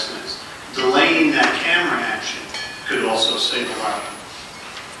causes accidents. Delaying that camera action could also save a life.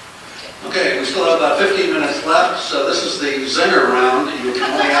 Okay, we still have about 15 minutes left, so this is the zinger round. You can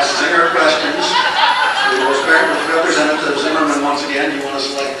only ask zinger questions. We will start with Representative Zimmerman once again. You want to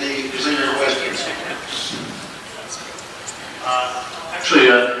select the zinger questions? Actually,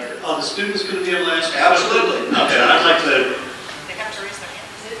 are the students going to be able to ask? Absolutely. Okay, I'd like to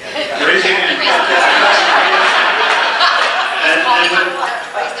raise your hand.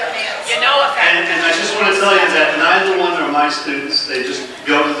 And I just want to tell you that neither one are my students. They just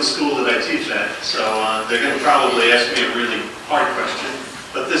go to the school that I teach at. So they're going to probably ask me a really hard question.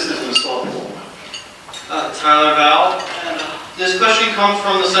 But this isn't a softball. Tyler Val. And, this question comes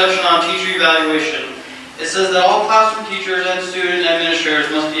from the section on teacher evaluation. It says that all classroom teachers and student administrators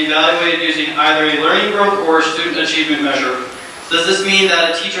must be evaluated using either a learning growth or a student achievement measure. Does this mean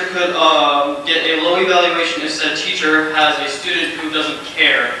that a teacher could get a low evaluation if said teacher has a student who doesn't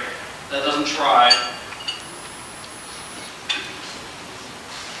care, that doesn't try?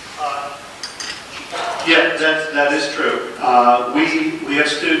 Yeah, that is true. We have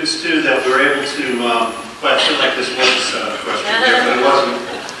students too that we're able to, well, I feel like this was a question here, but it wasn't.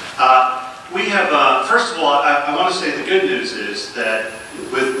 We have, first of all, I want to say the good news is that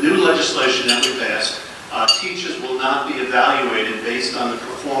with new legislation that we passed, teachers will not be evaluated based on the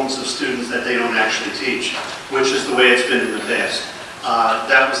performance of students that they don't actually teach, which is the way it's been in the past.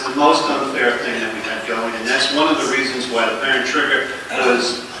 That was the most unfair thing that we had going, and that's one of the reasons why the parent trigger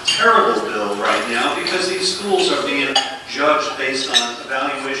was a terrible bill right now, because these schools are being judged based on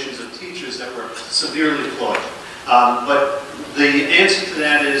evaluations of teachers that were severely flawed. But the answer to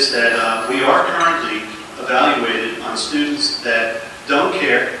that is that we are currently evaluated on students that don't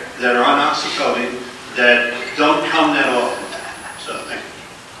care, that are on oxycodone, that don't come that often. So, thank you.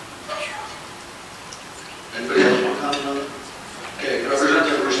 Anybody else want to comment on that? Okay,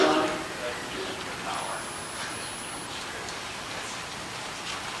 Representative Rouson.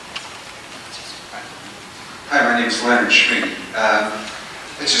 Hi, my name is Leonard Schmid. I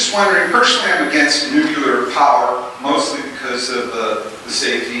was just wondering, personally I'm against nuclear power, mostly because of the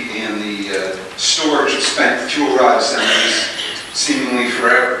safety and the storage of spent fuel rod assemblies seemingly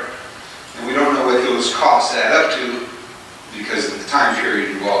forever. And we don't know what those costs add up to because of the time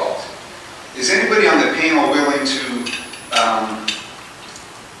period involved. Is anybody on the panel willing to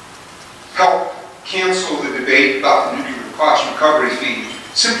help cancel the debate about the nuclear cost recovery fee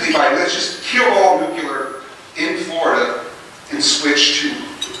simply by let's just kill all nuclear in Florida and switch to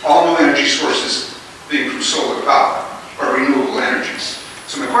all new energy sources being from solar power or renewable energies?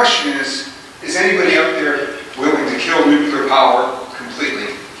 So my question is anybody up there willing to kill nuclear power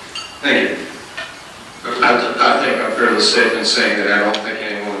completely? Thank you. I think I'm fairly safe in saying that I don't think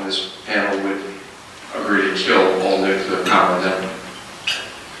anyone in this panel would agree to kill all nuclear power.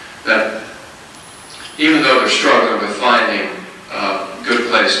 That even though they're struggling with finding a good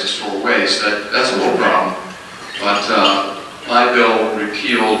place to store waste, that's a little problem. But my bill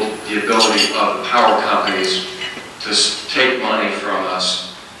repealed the ability of the power companies to take money from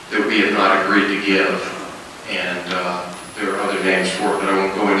us that we have not agreed to give. And there are other names for it, but I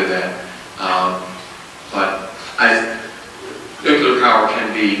won't go into that. But nuclear power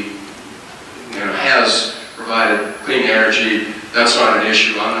can be, has provided clean energy. That's not an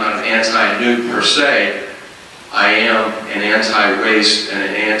issue. I'm not an anti-nuke per se. I am an anti-waste and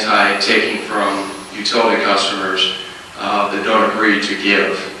an anti-taking from utility customers that don't agree to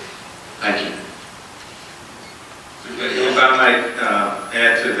give. Thank you. If I might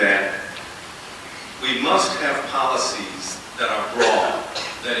add to that, we must have policies that are broad,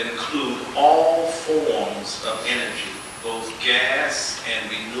 that include all forms of energy, both gas and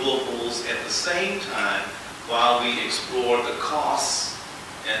renewables at the same time, while we explore the costs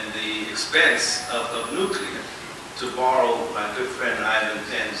and the expense of nuclear. To borrow my good friend Ivan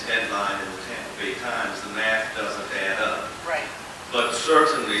Penn's headline in the Tampa Bay Times, the math doesn't add up. Right. But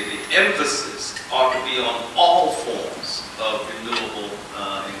certainly the emphasis ought to be on all forms of renewable,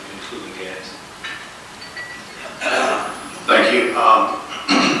 including gas. Thank you.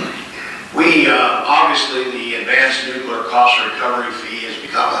 Obviously the advanced nuclear cost recovery fee has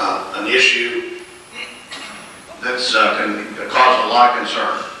become an issue that's caused a lot of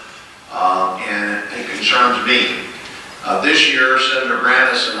concern, and it concerns me. This year, Senator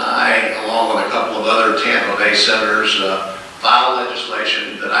Brandis and I, along with a couple of other Tampa Bay senators, filed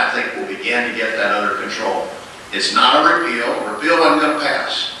legislation that I think will begin to get that under control. It's not a repeal. A repeal isn't going to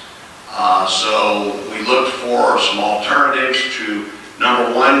pass. So we looked for some alternatives to,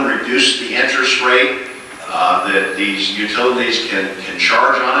 number one, reduce the interest rate that these utilities can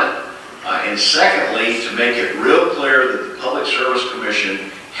charge on it. And secondly, to make it real clear that the Public Service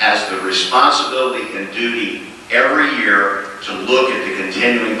Commission has the responsibility and duty every year to look at the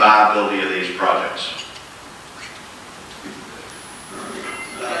continuing viability of these projects.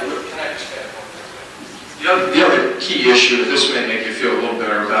 The other key issue, this may make you feel a little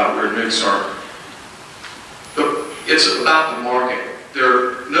better about where nukes are, but it's about the market.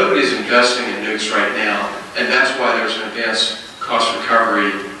 Nobody's investing in nukes right now, and that's why there's an advanced cost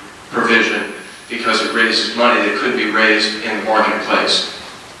recovery provision, because it raises money that couldn't be raised in the marketplace.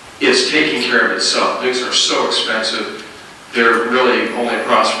 It's taking care of itself. Nukes are so expensive. They're really only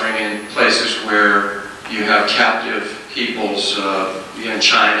prospering in places where you have captive peoples in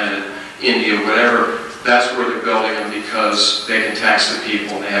China and India, whatever. That's where they're building them because they can tax the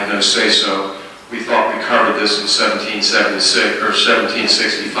people and they have no say-so. We thought we covered this in 1776 or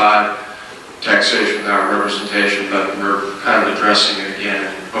 1765. taxation without representation, but we're kind of addressing it again,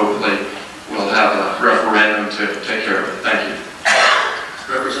 and hopefully we'll have a referendum to take care of it. Thank you.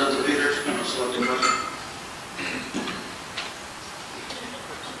 Representative Peters, selected question.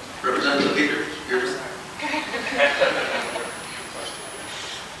 Representative Peters, your turn.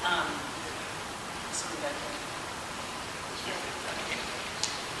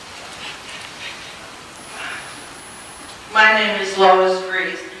 My name is Lois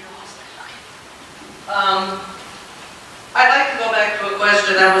Freeze. I'd like to go back to a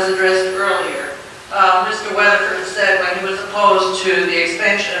question that was addressed earlier. Mr. Weatherford said when he was opposed to the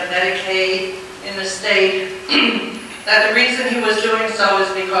expansion of Medicaid in the state, that the reason he was doing so is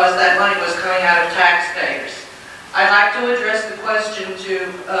because that money was coming out of taxpayers. I'd like to address the question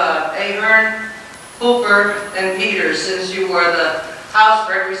to Ahern, Hooper, and Peters, since you were the House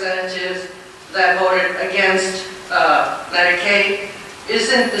representatives that voted against Medicaid.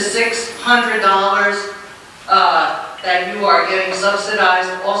 Isn't the $600 that you are getting subsidized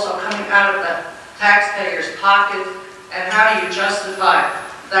also coming out of the taxpayers' pockets? And how do you justify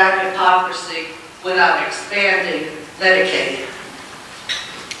that hypocrisy without expanding Medicaid?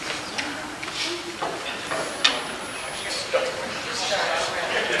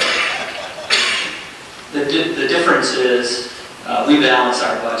 The difference is we balance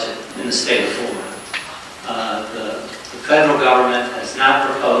our budget in the state of Florida. The federal government has not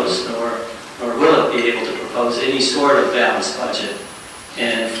proposed, nor will it be able to propose any sort of balanced budget.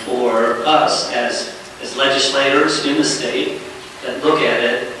 And for us as legislators in the state that look at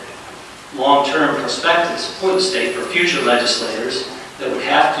it, long-term perspectives for the state, for future legislators that would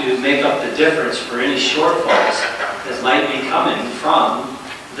have to make up the difference for any shortfalls that might be coming from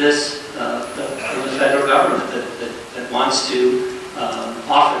this, from the federal government that wants to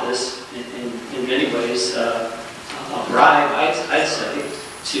offer this in many ways a bribe, I'd say,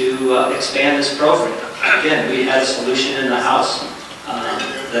 to expand this program. Again, we had a solution in the House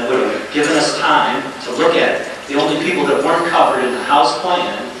that would have given us time to look at it. The only people that weren't covered in the House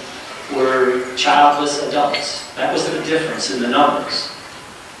plan were childless adults. That was the difference in the numbers.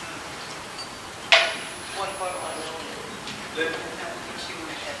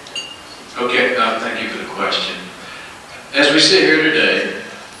 Okay, thank you for the question. As we sit here today,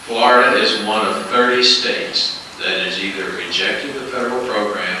 Florida is one of 30 states that has either rejected the federal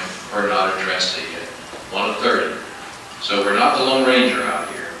program or not addressed it yet. One of 30. So we're not the Lone Ranger out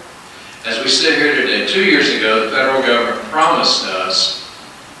here. As we sit here today, 2 years ago, the federal government promised us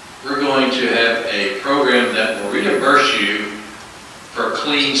we're going to have a program that will reimburse you for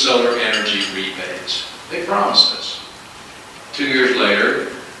clean solar energy rebates. They promised us. 2 years later,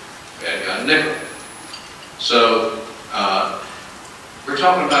 we hadn't got a nickel. So we're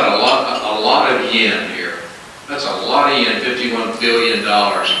talking about a lot of yen here. That's a lot of yen, $51 billion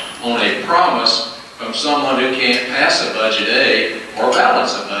on a promise from someone who can't pass a budget A or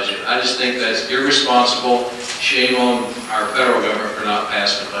balance a budget. I just think that's irresponsible. Shame on our federal government for not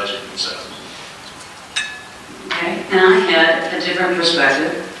passing a budget themselves. Okay, and I had a different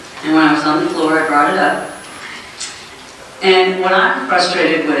perspective, and when I was on the floor, I brought it up. And what I'm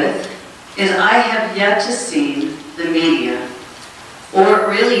frustrated with is I have yet to see the media, or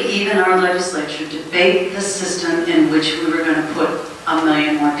really even our legislature, debate the system in which we were going to put 1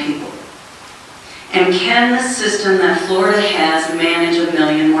 million more people. And can the system that Florida has manage 1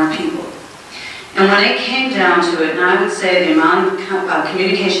 million more people? And when it came down to it, and I would say the amount of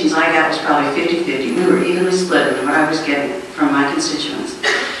communications I got was probably 50-50. We were evenly split in what I was getting from my constituents.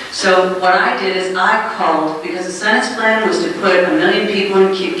 So what I did is I called, because the Senate's plan was to put 1 million people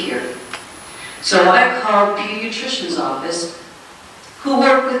in kid care. So I called pediatrician's office who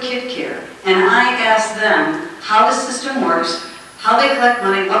work with kid care, and I asked them how the system works, how they collect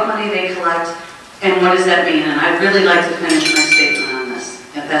money, what money they collect, and what does that mean? And I'd really like to finish my statement on this,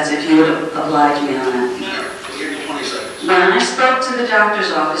 if you would oblige me on that. I'll give you 20 seconds. When I spoke to the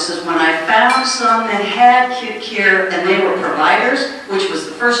doctor's offices, when I found some that had kid care and they were providers, which was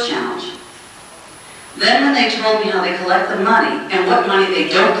the first challenge, then when they told me how they collect the money and what money they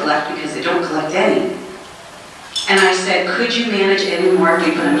don't collect because they don't collect any, and I said, could you manage any more if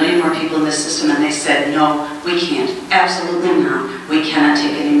we put 1 million more people in this system? And they said, no, we can't. Absolutely not. We cannot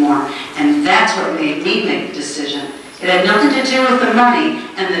take any more. And that's what made me make the decision. It had nothing to do with the money,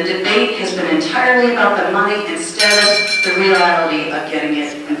 and the debate has been entirely about the money instead of the reality of getting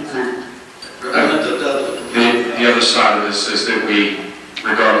it implemented. The other side of this is that we,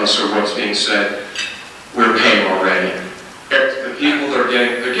 regardless of what's being said, we're paying already. The people that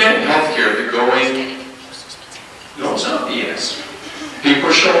they're getting health care, they're going, no, it's not BS. People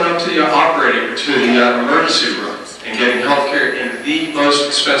are showing up to the emergency room, and getting health care in the most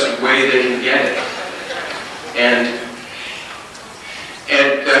expensive way they can get it. And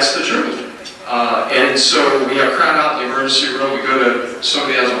that's the truth. And so we have crowd out in the emergency room. We go to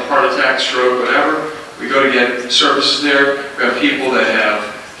somebody has a heart attack, stroke, whatever. We go to get services there. We have people that have,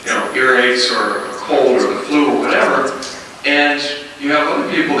 earaches or a cold or the flu or whatever. And you have other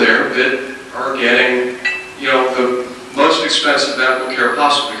people there that are getting, the most expensive medical care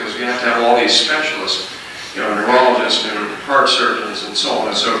possible because we have to have all these specialists, neurologists and heart surgeons and so on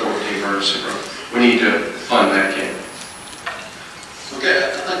and so forth in the emergency room. We need to fund Medicaid. Okay, I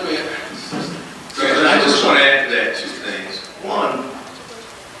think we have. I just want to add to that two things. One,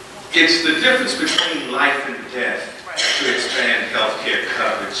 it's the difference between life and death to expand health care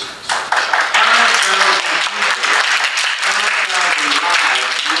coverage. 5,000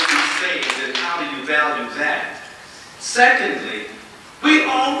 lives will be saved, and how do you value that? Secondly, we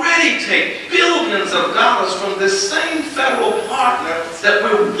already take billions of dollars from this same federal partner that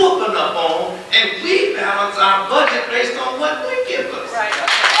we're whooping up on, and we balance our budget based on what they give us. Right.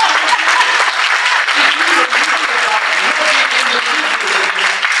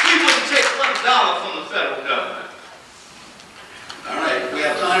 We wouldn't take $1 from the federal government. All right, we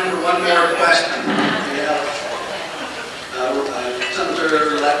have time for one more question. We have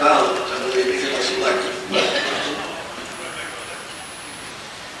Senator Latvala, I believe he was elected.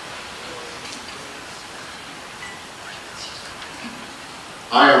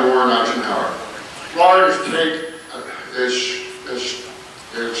 I am Warren Eisenhower. Florida State is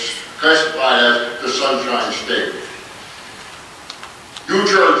classified as the Sunshine State. New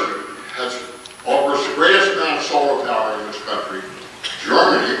Jersey offers the greatest amount of solar power in this country.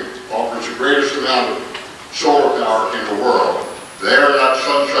 Germany offers the greatest amount of solar power in the world. They are not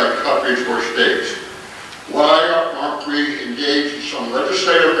sunshine countries or states. Why aren't we engaged in some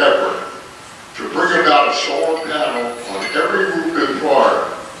legislative effort to bring about a solar panel on every roof in Florida?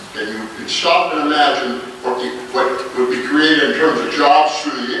 And you can stop and imagine what would be created in terms of jobs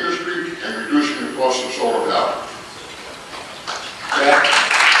through the industry and reducing the cost of solar power.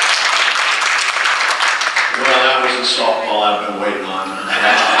 Well, that was a softball I've been waiting on.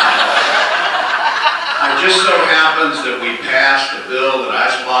 It just so happens that we passed a bill that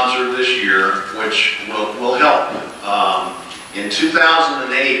I sponsored this year, which will help. In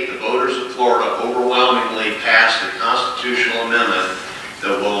 2008, the voters of Florida overwhelmingly passed a constitutional amendment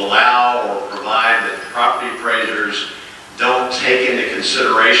that will allow or provide that property appraisers don't take into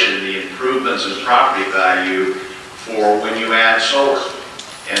consideration the improvements in property value for when you add solar.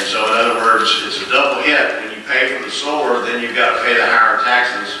 And so in other words, it's a double hit. When you pay for the solar, then you've got to pay the higher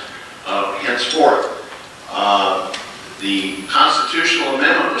taxes henceforth. The constitutional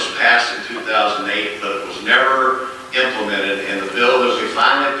amendment was passed in 2008, but it was never implemented, and the bill that we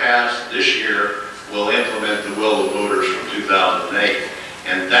finally passed this year will implement the will of voters from 2008.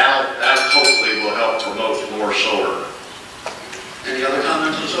 And that hopefully will help promote more solar. Any other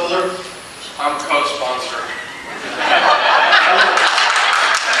comments on solar? I'm co-sponsor.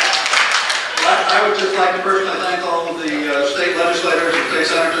 Well, I would just like to personally thank all of the state legislators and state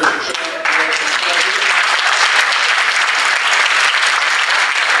senators for showing up today.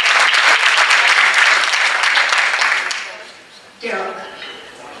 Darryl,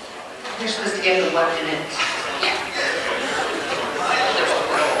 you're supposed to give the 1 minute.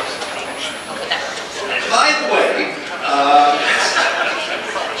 By the way,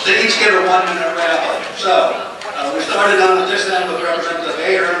 they each get a 1 minute wrap-up. So, we started on this end with Representative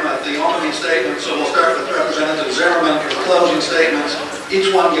Ahern at the opening statement, so we'll start with Representative Zimmerman for the closing statements.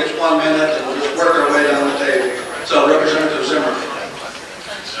 Each one gets 1 minute, and we'll just work our way down the table. So, Representative Zimmerman.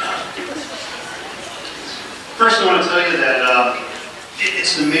 First, I want to tell you that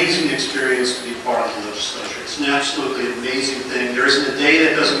it's an amazing experience to be part of the legislature. It's an absolutely amazing thing. There isn't a day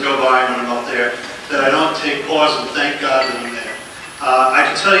that doesn't go by when I'm up there that I don't take pause and thank God that I'm there. I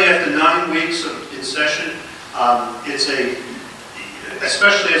can tell you after 9 weeks in session,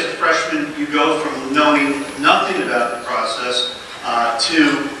 especially as a freshman, you go from knowing nothing about the process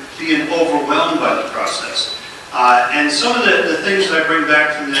to being overwhelmed by the process. And some of the things that I bring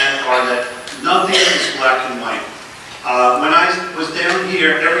back from that are that nothing is black and white. When I was down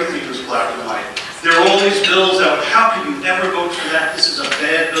here, everything was black and white. There were all these bills that, how could you ever vote for that? This is a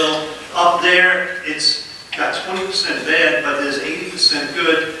bad bill. Up there, it's got 20% bad, but there's 80%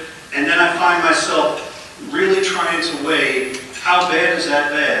 good. And then I find myself really trying to weigh how bad is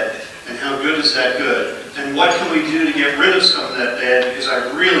that bad and how good is that good? And what can we do to get rid of some of that bad because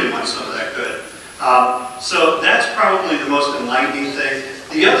I really want some of that good? So that's probably the most enlightening thing.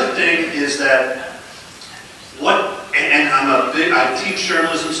 The other thing is that what And I teach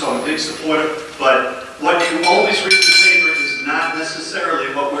journalism, so I'm a big supporter, but what you always read in the paper is not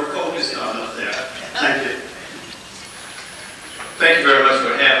necessarily what we're focused on up there. Thank you. Thank you very much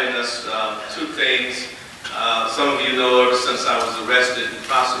for having us. Two things. Some of you know ever since I was arrested and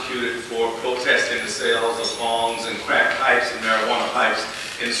prosecuted for protesting the sales of bongs and crack pipes and marijuana pipes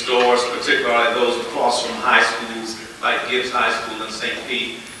in stores, particularly those across from high schools like Gibbs High School in St.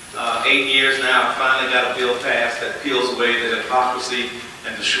 Pete. 8 years now, I finally got a bill passed that peels away the hypocrisy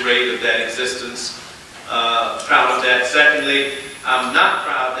and the charade of that existence. Proud of that. Secondly, I'm not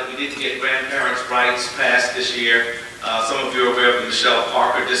proud that we didn't get grandparents' rights passed this year. Some of you are aware of the Michelle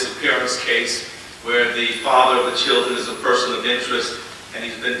Parker disappearance case, where the father of the children is a person of interest, and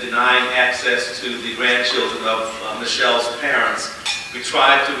he's been denying access to the grandchildren of Michelle's parents. We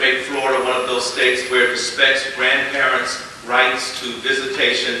tried to make Florida one of those states where it respects grandparents' rights to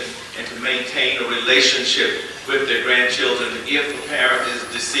visitation and to maintain a relationship with their grandchildren if the parent is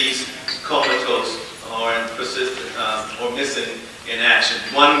deceased, comatose, or or missing in action.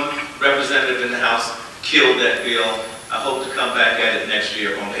 One representative in the House killed that bill. I hope to come back at it next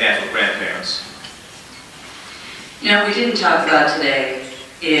year on behalf of grandparents. You know, we didn't talk about today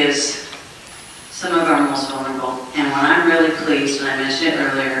is some of our most vulnerable. And what I'm really pleased, and I mentioned it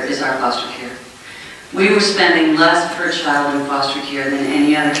earlier, is our foster care. We were spending less per child in foster care than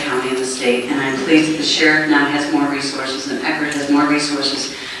any other county in the state, and I'm pleased that the sheriff now has more resources and Ahern has more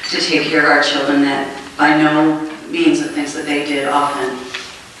resources to take care of our children that by no means of things that they did often.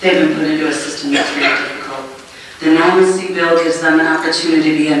 They've been put into a system that's very difficult. The normalcy bill gives them an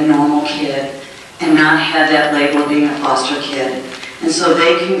opportunity to be a normal kid and not have that label of being a foster kid. And so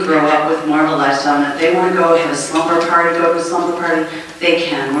they can grow up with more of a lifestyle, and if they want to go have a slumber party, go to a slumber party, they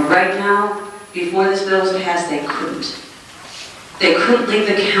can. Where right now, before this bill was passed, they couldn't. They couldn't leave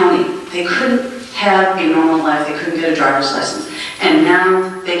the county. They couldn't have a normal life. They couldn't get a driver's license. And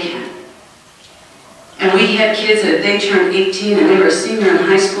now they can. And we had kids that if they turned 18 and they were a senior in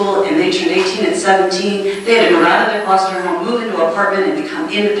high school and they turned 18 at 17, they had to move out of their foster home, move into an apartment and become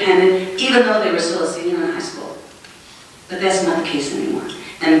independent, even though they were still a senior in high school. But that's not the case anymore.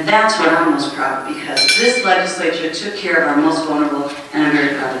 And that's what I'm most proud of, because this legislature took care of our most vulnerable, and I'm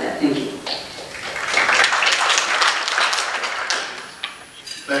very proud of that. Thank you.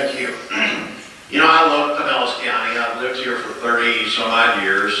 Thank you. You know, I love Pinellas County. I've lived here for 30 some odd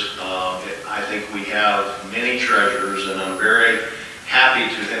years. I think we have many treasures, and I'm very happy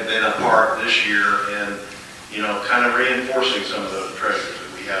to have been a part this year in, you know, kind of reinforcing some of those treasures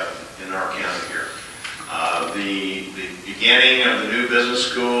that we have in our county here. The beginning of the new business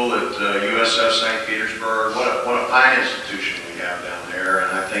school at USF St. Petersburg, what a fine institution we have down there,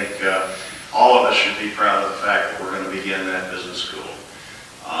 and I think all of us should be proud of the fact that we're going to begin that business school.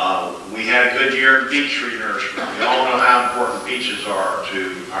 We had a good year in beach renourishment. We all know how important beaches are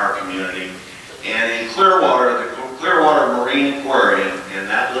to our community. And in Clearwater, the Clearwater Marine Aquarium, and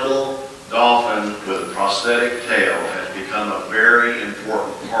that little dolphin with a prosthetic tail has become a very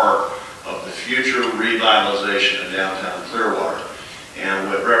important part of the future revitalization of downtown Clearwater.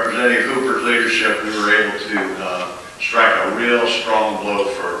 And with Representative Hooper's leadership, we were able to strike a real strong blow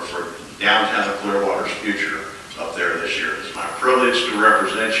for downtown Clearwater's future up there this year. It's my privilege to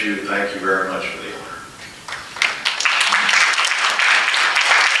represent you. Thank you very much for the honor.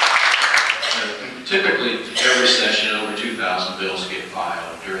 Typically, every session, over 2,000 bills get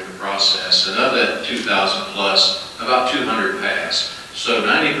filed during the process, and of that 2,000 plus, about 200 pass. So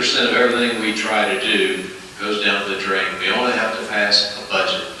 90% of everything we try to do goes down the drain. We only have to pass a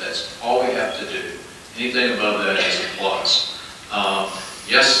budget. That's all we have to do. Anything above that is a plus.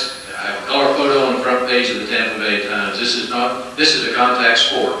 Yes, I have a color photo on the front page of the Tampa Bay Times. This is a contact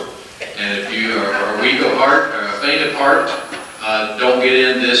sport. And if you are weak of heart or faint of heart, don't get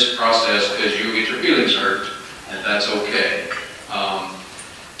in this process because you'll get your feelings hurt, and that's okay.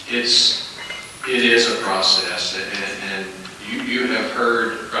 It is a process, and you have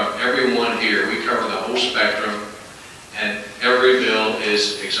heard from everyone here. We cover the whole spectrum, and every bill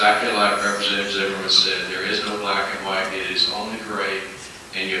is exactly like Representative Zimmerman said. There is no black and white. It is only gray,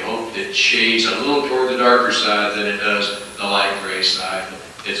 and you hope it shades a little toward the darker side than it does the light gray side.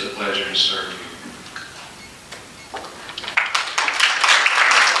 It's a pleasure to serve you.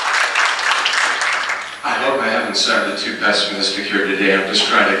 I hope I haven't sounded too pessimistic here today. I'm just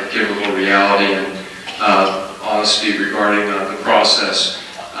trying to give a little reality and honesty regarding the process,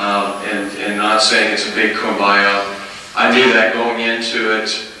 and not saying it's a big kumbaya. I knew that going into it,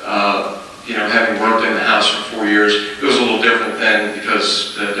 you know, having worked in the House for 4 years, it was a little different then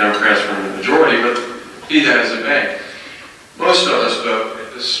because the Democrats were in the majority, but be that as it may. Most of us, though,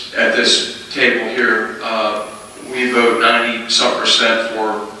 at this table here, we vote 90-some%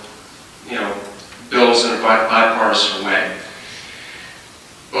 for, bills in a bipartisan way.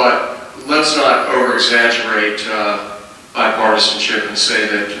 But let's not over-exaggerate bipartisanship and say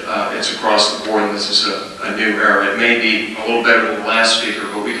that it's across the board and this is a new era. It may be a little better than the last speaker,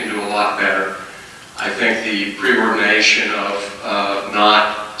 but we can do a lot better. I think the preordination of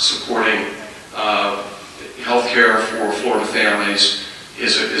not supporting health care for Florida families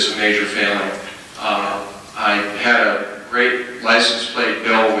is a major failing. I had a great license plate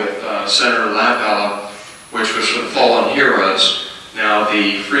bill with Senator Latvala, which was for the fallen heroes. Now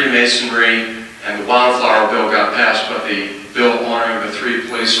the Freemasonry and the Wildflower bill got passed, but the bill honoring the 3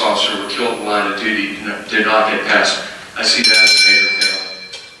 police officers who were killed in the line of duty did not get passed. I see that as a major failing.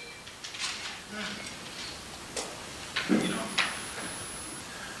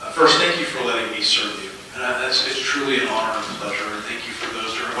 First, thank you for letting me serve you. And it's truly an honor and a pleasure. And thank you for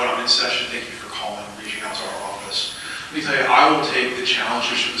those during when I'm in session. Thank you for calling and reaching out to our office. Let me tell you, I will take the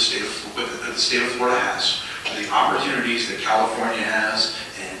challenges that the state of Florida has, the opportunities that California has,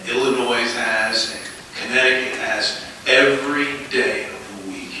 and Illinois has, and Connecticut has, every day of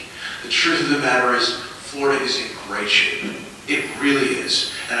the week. The truth of the matter is, Florida is in great shape. It really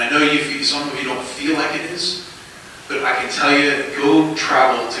is. And I know some of you don't feel like it is, but I can tell you, go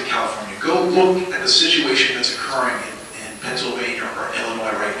travel to California. Go look at the situation that's occurring in Pennsylvania or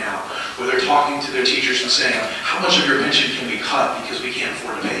Illinois right now, where they're talking to their teachers and saying, how much of your pension can we cut because we can't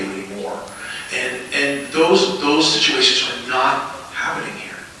afford to pay you anymore? And those situations are not happening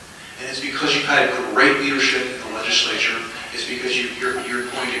here. And it's because you've had great leadership in the legislature. It's because you're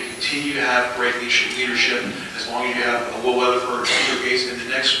going to continue to have great leadership as long as you have a Will Weatherford, Peter Gates, and the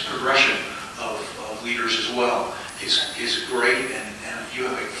next progression of leaders as well is great, and you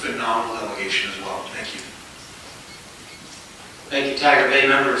have a phenomenal delegation as well. Thank you. Thank you, Tiger Bay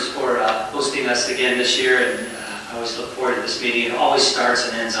members, for hosting us again this year, and I always look forward to this meeting. It always starts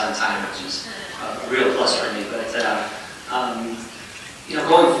and ends on time, which is a real plus for me. But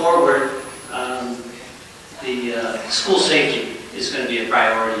going forward, the school safety is going to be a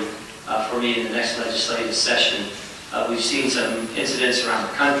priority for me in the next legislative session. We've seen some incidents around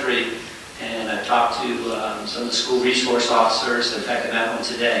the country, and I've talked to some of the school resource officers. In fact, I met one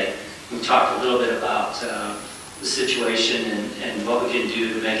today. We talked a little bit about the situation and what we can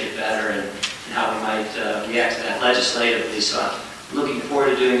do to make it better, and how we might react to that legislatively. So I'm looking forward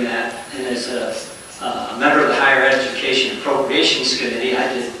to doing that. And as a member of the Higher Education Appropriations Committee,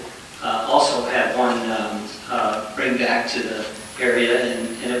 I did also have one bring back to the area,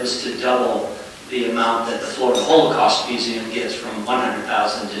 and it was to double the amount that the Florida Holocaust Museum gets, from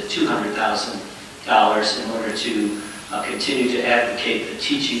 $100,000 to $200,000, in order to continue to advocate the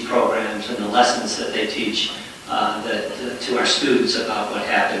teaching programs and the lessons that they teach to our students about what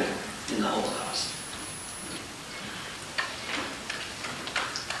happened